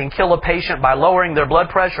powerful it can kill a patient by lowering their blood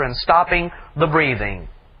pressure and stopping the breathing.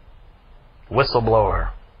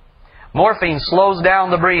 Whistleblower. Morphine slows down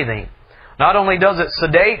the breathing. Not only does it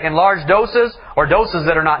sedate in large doses, or doses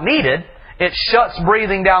that are not needed, it shuts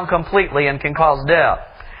breathing down completely and can cause death.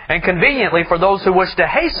 And conveniently, for those who wish to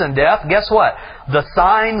hasten death, guess what? The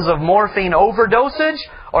signs of morphine overdosage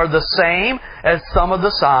are the same as some of the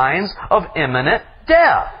signs of imminent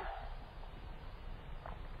death.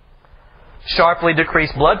 Sharply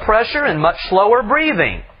decreased blood pressure and much slower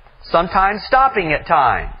breathing, sometimes stopping at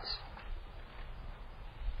times.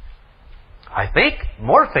 I think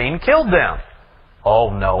morphine killed them.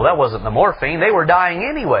 Oh no, that wasn't the morphine. They were dying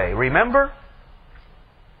anyway, remember?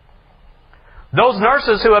 Those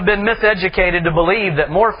nurses who have been miseducated to believe that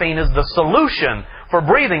morphine is the solution for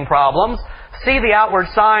breathing problems see the outward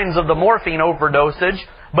signs of the morphine overdosage,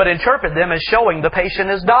 but interpret them as showing the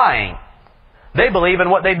patient is dying. They believe in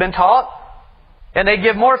what they've been taught, and they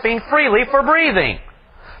give morphine freely for breathing.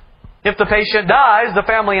 If the patient dies, the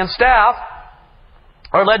family and staff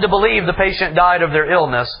are led to believe the patient died of their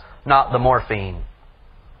illness, not the morphine.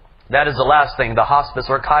 That is the last thing the hospice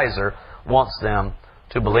or Kaiser wants them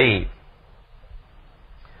to believe.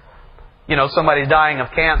 Somebody's dying of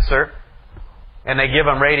cancer, and they give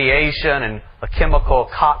them radiation and a chemical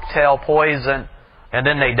cocktail poison, and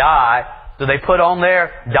then they die. Do they put on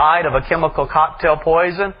there, died of a chemical cocktail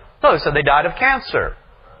poison? No, they said they died of cancer.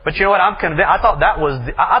 But you know what? I'm convinced. I thought that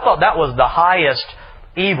was the highest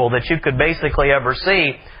evil that you could basically ever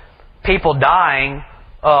see. People dying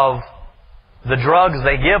of the drugs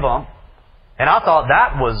they give them. And I thought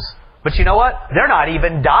that was... But you know what? They're not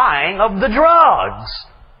even dying of the drugs.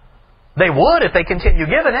 They would if they continue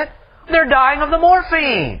giving it. They're dying of the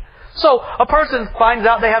morphine. So a person finds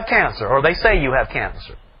out they have cancer, or they say you have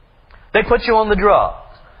cancer. They put you on the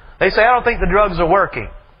drugs. They say, I don't think the drugs are working.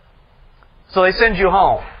 So they send you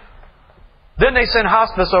home. Then they send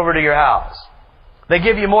hospice over to your house. They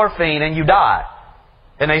give you morphine and you die.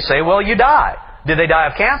 And they say, well, you died. Did they die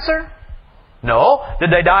of cancer? No. Did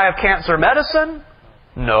they die of cancer medicine?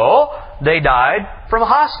 No. They died from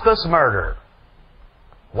hospice murder.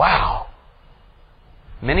 Wow.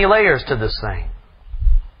 Many layers to this thing.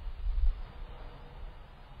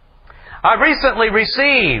 I recently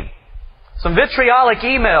received some vitriolic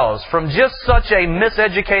emails from just such a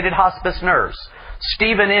miseducated hospice nurse,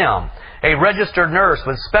 Stephen M., a registered nurse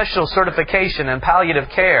with special certification in palliative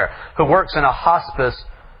care who works in a hospice.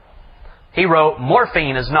 He wrote,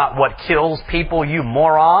 morphine is not what kills people, you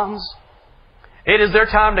morons. It is their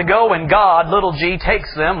time to go, and God, little g,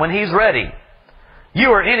 takes them when He's ready. You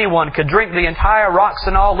or anyone could drink the entire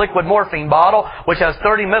Roxanol liquid morphine bottle, which has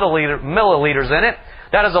 30 milliliters in it.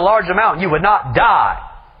 That is a large amount. You would not die.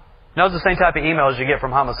 Now, it's the same type of emails you get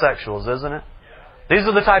from homosexuals, isn't it? These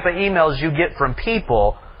are the type of emails you get from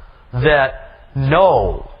people that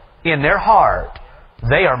know in their heart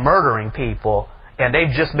they are murdering people and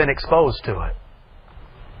they've just been exposed to it.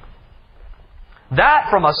 That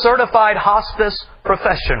from a certified hospice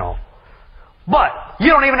professional. But you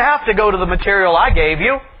don't even have to go to the material I gave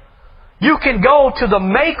you. You can go to the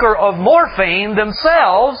maker of morphine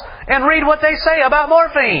themselves and read what they say about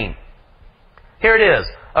morphine. Here it is.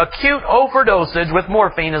 Acute overdosage with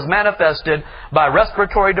morphine is manifested by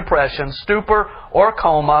respiratory depression, stupor or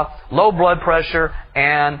coma, low blood pressure,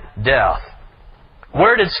 and death.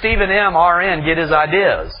 Where did Stephen M. R.N. get his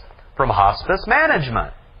ideas? From hospice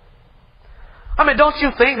management. I mean, don't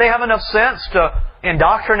you think they have enough sense to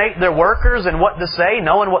indoctrinate their workers in what to say,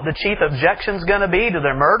 knowing what the chief objection's going to be to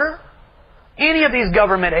their murder? Any of these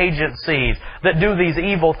government agencies that do these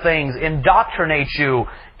evil things indoctrinate you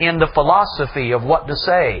in the philosophy of what to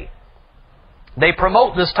say. They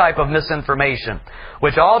promote this type of misinformation,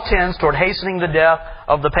 which all tends toward hastening the death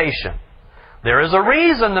of the patient. There is a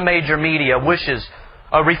reason the major media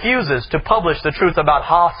refuses to publish the truth about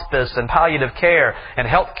hospice and palliative care and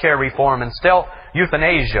health care reform and stealth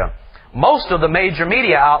euthanasia. Most of the major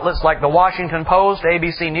media outlets like the Washington Post,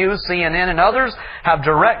 ABC News, CNN, and others have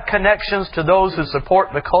direct connections to those who support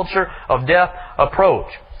the culture of death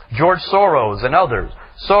approach. George Soros and others.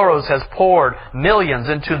 Soros has poured millions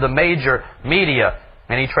into the major media,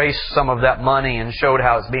 and he traced some of that money and showed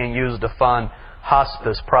how it's being used to fund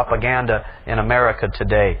hospice propaganda in America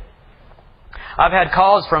today. I've had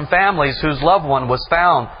calls from families whose loved one was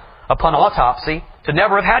found upon autopsy to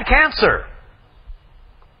never have had cancer.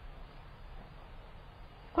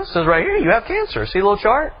 Well, it says right here, you have cancer. See the little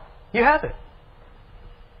chart? You have it.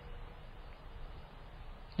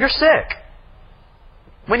 You're sick.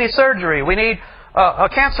 We need surgery. We need a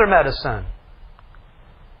cancer medicine.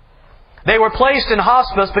 They were placed in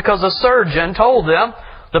hospice because a surgeon told them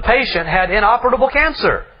the patient had inoperable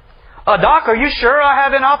cancer. Doc, are you sure I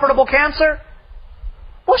have inoperable cancer?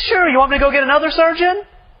 Well, sure. You want me to go get another surgeon?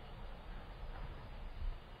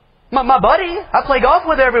 My buddy, I play golf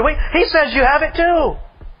with every week. He says you have it too.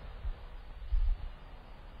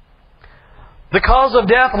 The cause of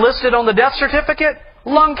death listed on the death certificate?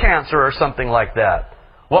 Lung cancer or something like that.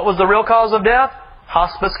 What was the real cause of death?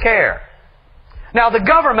 Hospice care. Now, the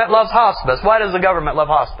government loves hospice. Why does the government love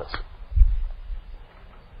hospice?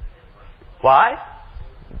 Why?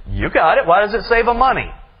 You got it. Why does it save them money?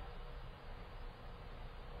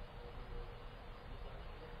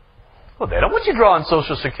 Well, they don't want you drawing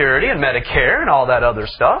Social Security and Medicare and all that other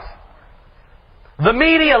stuff. The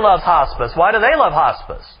media loves hospice. Why do they love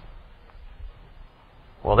hospice?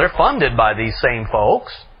 Well, they're funded by these same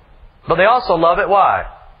folks. But they also love it. Why?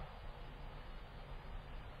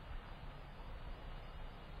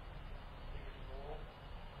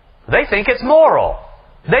 They think it's moral.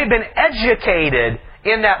 They've been educated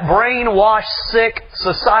in that brainwashed, sick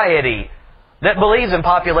society that believes in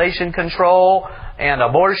population control and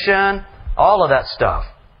abortion, all of that stuff.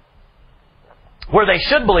 Where they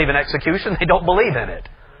should believe in execution, they don't believe in it.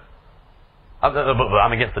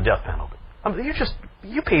 I'm against the death penalty.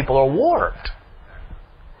 You people are warped.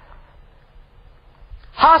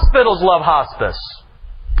 Hospitals love hospice.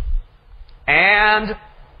 And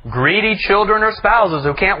greedy children or spouses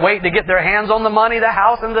who can't wait to get their hands on the money, the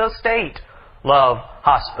house, and the estate love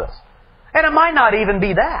hospice. And it might not even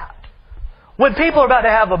be that. When people are about to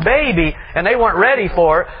have a baby and they weren't ready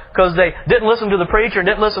for it because they didn't listen to the preacher and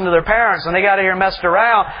didn't listen to their parents and they got here messed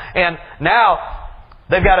around and now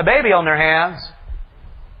they've got a baby on their hands.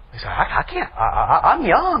 They say, I can't. I'm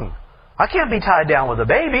young. I can't be tied down with a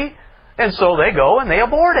baby. And so they go and they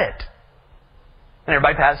abort it. And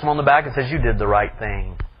everybody pats them on the back and says, you did the right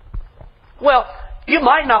thing. Well, you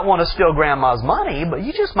might not want to steal Grandma's money, but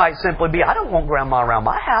you just might simply be, I don't want Grandma around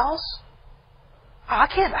my house. I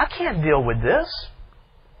can't deal with this.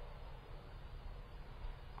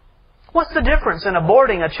 What's the difference in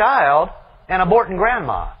aborting a child and aborting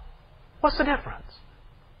Grandma? What's the difference?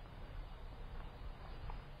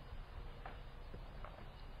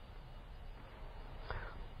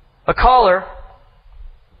 A caller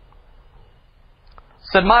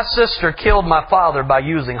said, my sister killed my father by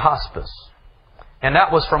using hospice. And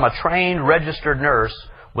that was from a trained, registered nurse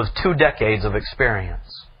with 2 decades of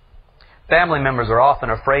experience. Family members are often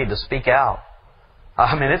afraid to speak out.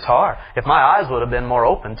 I mean, it's hard. If my eyes would have been more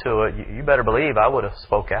open to it, you better believe I would have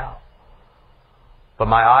spoke out. But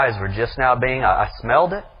my eyes were just now I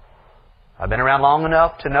smelled it. I've been around long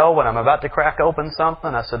enough to know when I'm about to crack open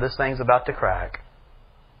something, I said, this thing's about to crack.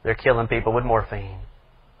 They're killing people with morphine.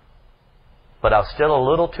 But I was still a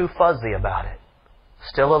little too fuzzy about it.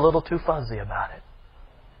 Still a little too fuzzy about it.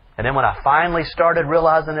 And then when I finally started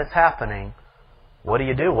realizing it's happening, what do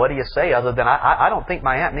you do? What do you say other than, I don't think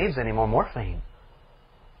my aunt needs any more morphine.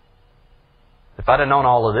 If I'd have known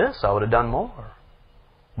all of this, I would have done more.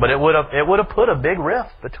 But it would have put a big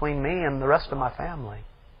rift between me and the rest of my family.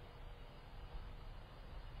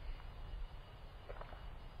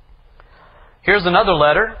 Here's another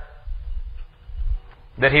letter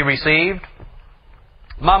that he received.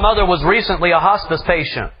 My mother was recently a hospice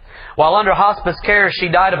patient. While under hospice care, she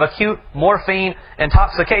died of acute morphine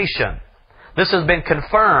intoxication. This has been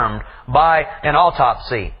confirmed by an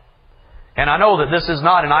autopsy. And I know that this is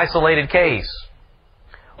not an isolated case.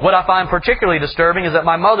 What I find particularly disturbing is that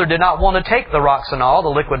my mother did not want to take the Roxanol, the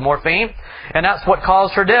liquid morphine, and that's what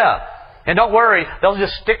caused her death. And don't worry, they'll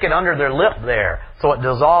just stick it under their lip there so it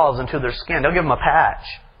dissolves into their skin. They'll give them a patch.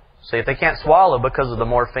 See, if they can't swallow because of the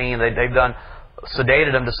morphine, they've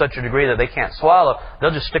sedated them to such a degree that they can't swallow,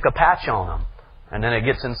 they'll just stick a patch on them. And then it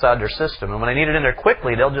gets inside their system. And when they need it in there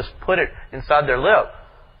quickly, they'll just put it inside their lip.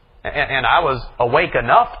 And I was awake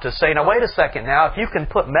enough to say, now wait a second now, if you can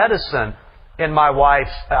put medicine in my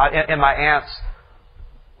aunt's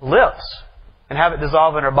lips and have it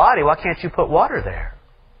dissolve in her body, why can't you put water there?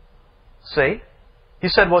 See? You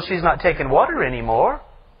said, well, she's not taking water anymore.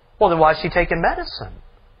 Well, then why is she taking medicine?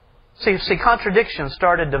 See, contradictions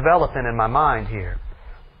started developing in my mind here.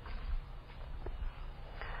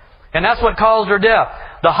 And that's what caused her death.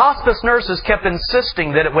 The hospice nurses kept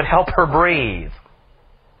insisting that it would help her breathe.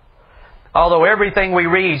 Although everything we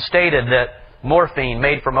read stated that morphine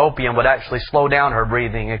made from opium would actually slow down her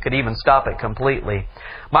breathing. It could even stop it completely.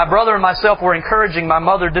 My brother and myself were encouraging my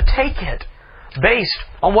mother to take it based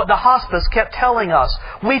on what the hospice kept telling us.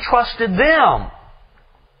 We trusted them.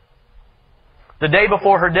 The day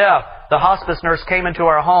before her death, the hospice nurse came into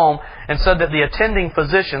our home and said that the attending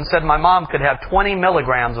physician said my mom could have 20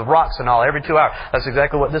 milligrams of Roxanol every 2 hours. That's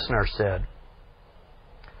exactly what this nurse said.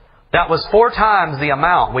 That was 4 times the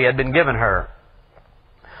amount we had been given her.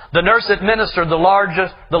 The nurse administered the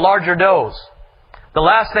larger dose. The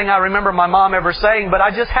last thing I remember my mom ever saying, but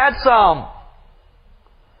I just had some.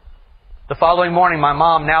 The following morning, my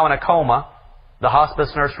mom, now in a coma, the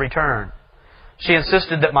hospice nurse returned. She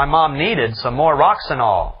insisted that my mom needed some more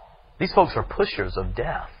Roxanol. These folks are pushers of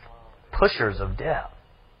death. Pushers of death.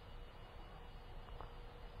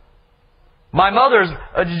 My mother's,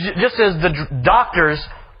 just as the doctors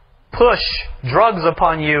push drugs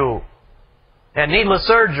upon you and needless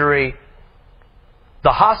surgery,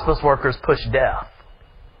 the hospice workers push death.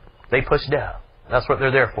 They push death. That's what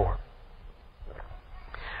they're there for.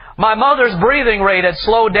 My mother's breathing rate had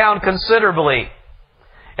slowed down considerably.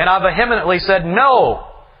 And I vehemently said no,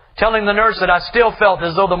 telling the nurse that I still felt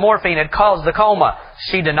as though the morphine had caused the coma.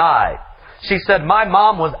 She denied. She said my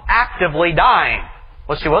mom was actively dying.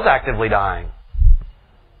 Well, she was actively dying.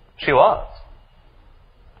 She was.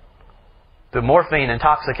 The morphine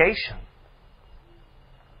intoxication.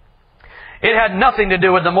 It had nothing to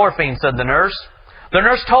do with the morphine, said the nurse. The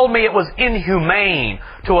nurse told me it was inhumane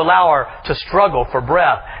to allow her to struggle for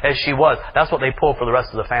breath as she was. That's what they pull for the rest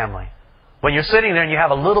of the family. When you're sitting there and you have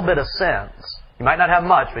a little bit of sense, you might not have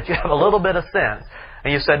much, but you have a little bit of sense,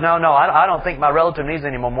 and you said, no, I don't think my relative needs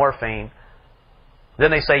any more morphine, then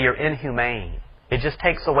they say you're inhumane. It just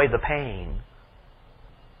takes away the pain.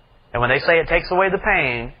 And when they say it takes away the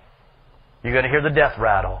pain, you're going to hear the death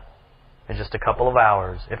rattle in just a couple of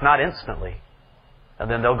hours, if not instantly. And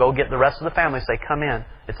then they'll go get the rest of the family and say, come in,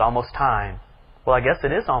 it's almost time. Well, I guess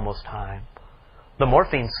it is almost time. The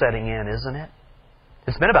morphine's setting in, isn't it?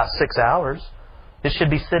 It's been about 6 hours. It should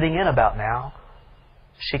be sitting in about now.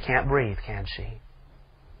 She can't breathe, can she?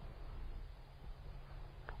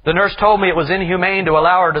 The nurse told me it was inhumane to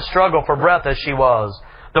allow her to struggle for breath as she was.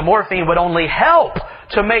 The morphine would only help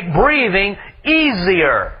to make breathing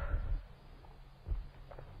easier.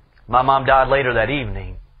 My mom died later that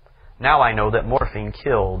evening. Now I know that morphine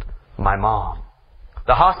killed my mom.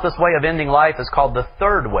 The hospice way of ending life is called the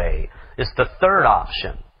third way. It's the third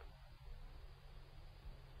option.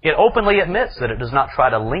 It openly admits that it does not try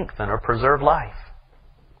to lengthen or preserve life.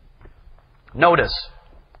 Notice,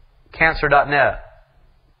 cancer.net.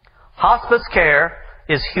 Hospice care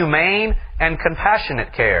is humane and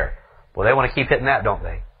compassionate care. Well, they want to keep hitting that, don't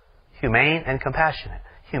they? Humane and compassionate.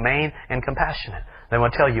 Humane and compassionate. They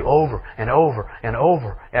want to tell you over and over and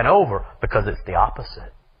over and over because it's the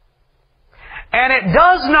opposite. And it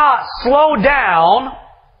does not slow down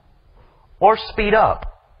or speed up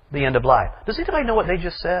the end of life. Does anybody know what they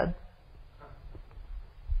just said?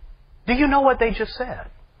 Do you know what they just said?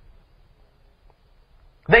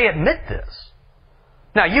 They admit this.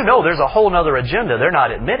 Now, you know there's a whole other agenda they're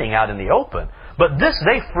not admitting out in the open. But this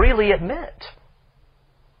they freely admit.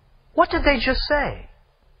 What did they just say?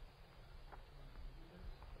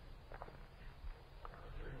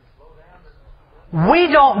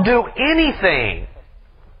 We don't do anything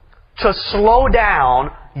to slow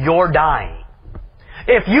down your dying.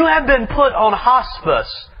 If you have been put on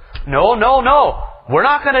hospice, no. We're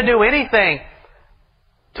not going to do anything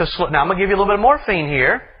to slow... Now, I'm going to give you a little bit of morphine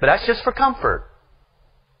here, but that's just for comfort.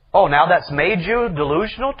 Oh, now that's made you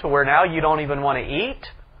delusional to where now you don't even want to eat?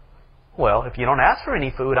 Well, if you don't ask for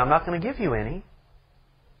any food, I'm not going to give you any.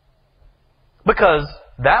 Because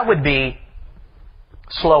that would be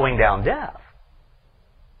slowing down death.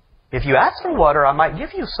 If you ask for water, I might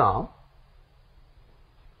give you some.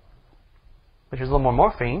 Which is a little more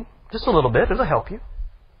morphine. Just a little bit. It'll help you.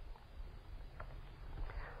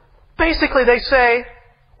 Basically, they say,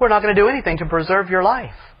 we're not going to do anything to preserve your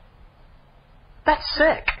life. That's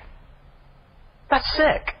sick. That's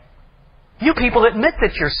sick. You people admit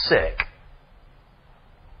that you're sick.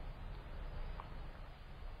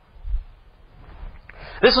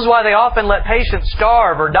 This is why they often let patients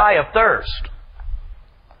starve or die of thirst.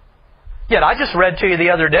 Yet I just read to you the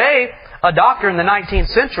other day a doctor in the 19th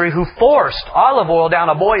century who forced olive oil down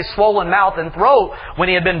a boy's swollen mouth and throat when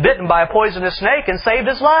he had been bitten by a poisonous snake and saved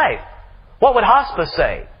his life. What would hospice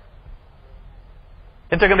say?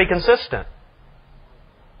 If they're going to be consistent.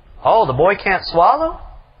 Oh, the boy can't swallow?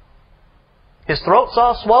 His throat's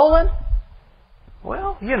all swollen?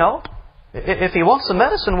 Well, you know, if he wants some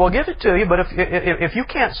medicine, we'll give it to you. But if you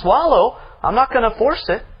can't swallow, I'm not going to force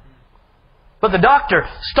it. But the doctor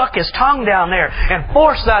stuck his tongue down there and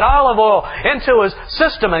forced that olive oil into his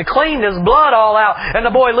system and cleaned his blood all out, and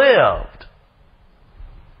the boy lived.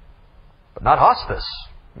 But not hospice.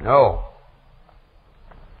 No.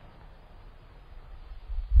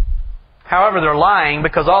 However, they're lying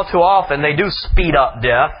because all too often they do speed up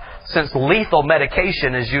death, since lethal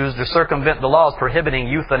medication is used to circumvent the laws prohibiting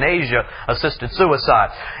euthanasia-assisted suicide.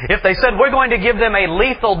 If they said, we're going to give them a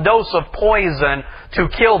lethal dose of poison to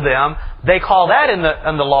kill them, they call that in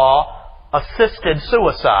the law assisted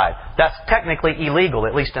suicide. That's technically illegal,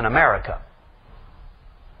 at least in America.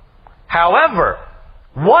 However,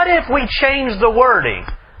 what if we change the wording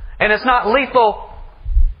and it's not lethal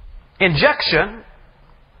injection,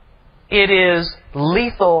 it is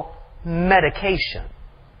lethal medication?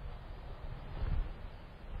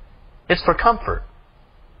 It's for comfort.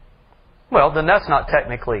 Well, then that's not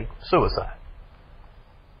technically suicide.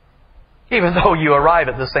 Even though you arrive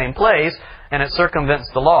at the same place and it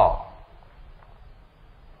circumvents the law.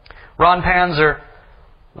 Ron Panzer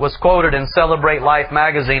was quoted in Celebrate Life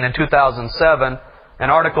magazine in 2007, an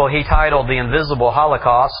article he titled The Invisible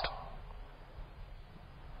Holocaust.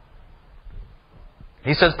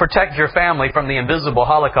 He says, protect your family from the invisible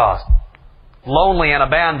Holocaust. Lonely and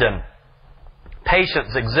abandoned.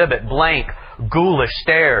 Patients exhibit blank, ghoulish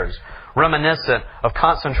stares, reminiscent of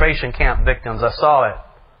concentration camp victims. I saw it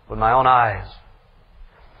with my own eyes.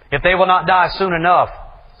 If they will not die soon enough,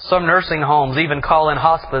 some nursing homes even call in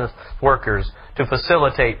hospice workers to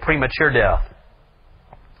facilitate premature death.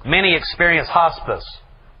 Many experience hospice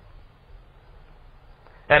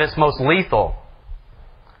at its most lethal,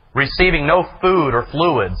 receiving no food or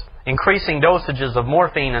fluids, increasing dosages of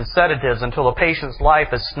morphine and sedatives until a patient's life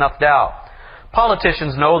is snuffed out.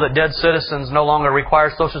 Politicians know that dead citizens no longer require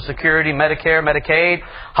Social Security, Medicare, Medicaid,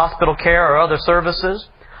 hospital care, or other services.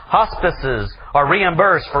 Hospices are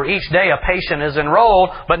reimbursed for each day a patient is enrolled.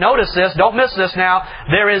 But notice this, don't miss this now,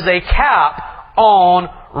 there is a cap on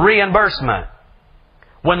reimbursement.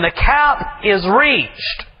 When the cap is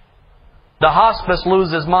reached, the hospice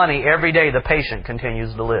loses money every day the patient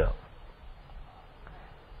continues to live.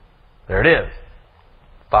 There it is.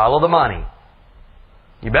 Follow the money.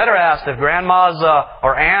 You better ask if grandma's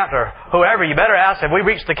or aunt or whoever, you better ask, have we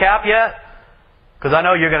reached the cap yet? Because I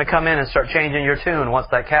know you're going to come in and start changing your tune once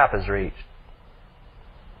that cap is reached.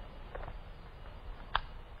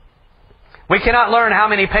 We cannot learn how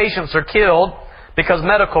many patients are killed because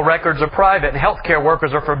medical records are private and healthcare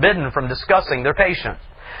workers are forbidden from discussing their patients.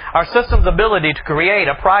 Our system's ability to create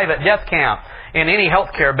a private death camp in any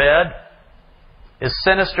healthcare bed is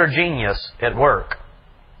sinister genius at work.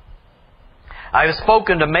 I have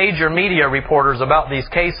spoken to major media reporters about these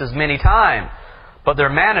cases many times, but their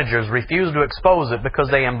managers refuse to expose it because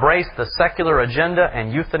they embrace the secular agenda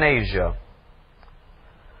and euthanasia.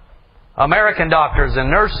 American doctors and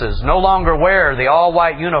nurses no longer wear the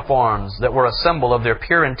all-white uniforms that were a symbol of their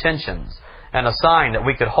pure intentions and a sign that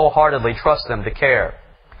we could wholeheartedly trust them to care.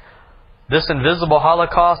 This invisible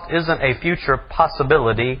Holocaust isn't a future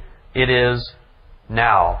possibility. It is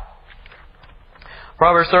now.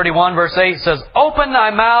 Proverbs 31 verse 8 says, "Open thy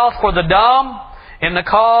mouth for the dumb in the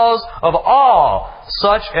cause of all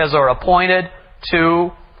such as are appointed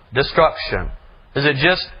to destruction." Is it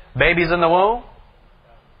just babies in the womb?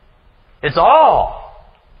 It's all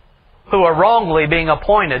who are wrongly being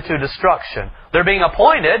appointed to destruction. They're being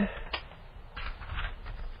appointed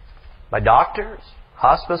by doctors,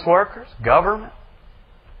 hospice workers, government,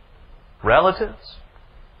 relatives.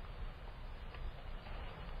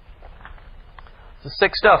 It's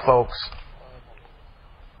sick stuff, folks.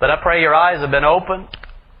 But I pray your eyes have been opened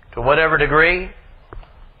to whatever degree.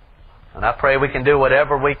 And I pray we can do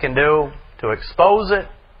whatever we can do to expose it.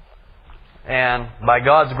 And by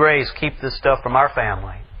God's grace, keep this stuff from our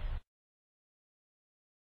family.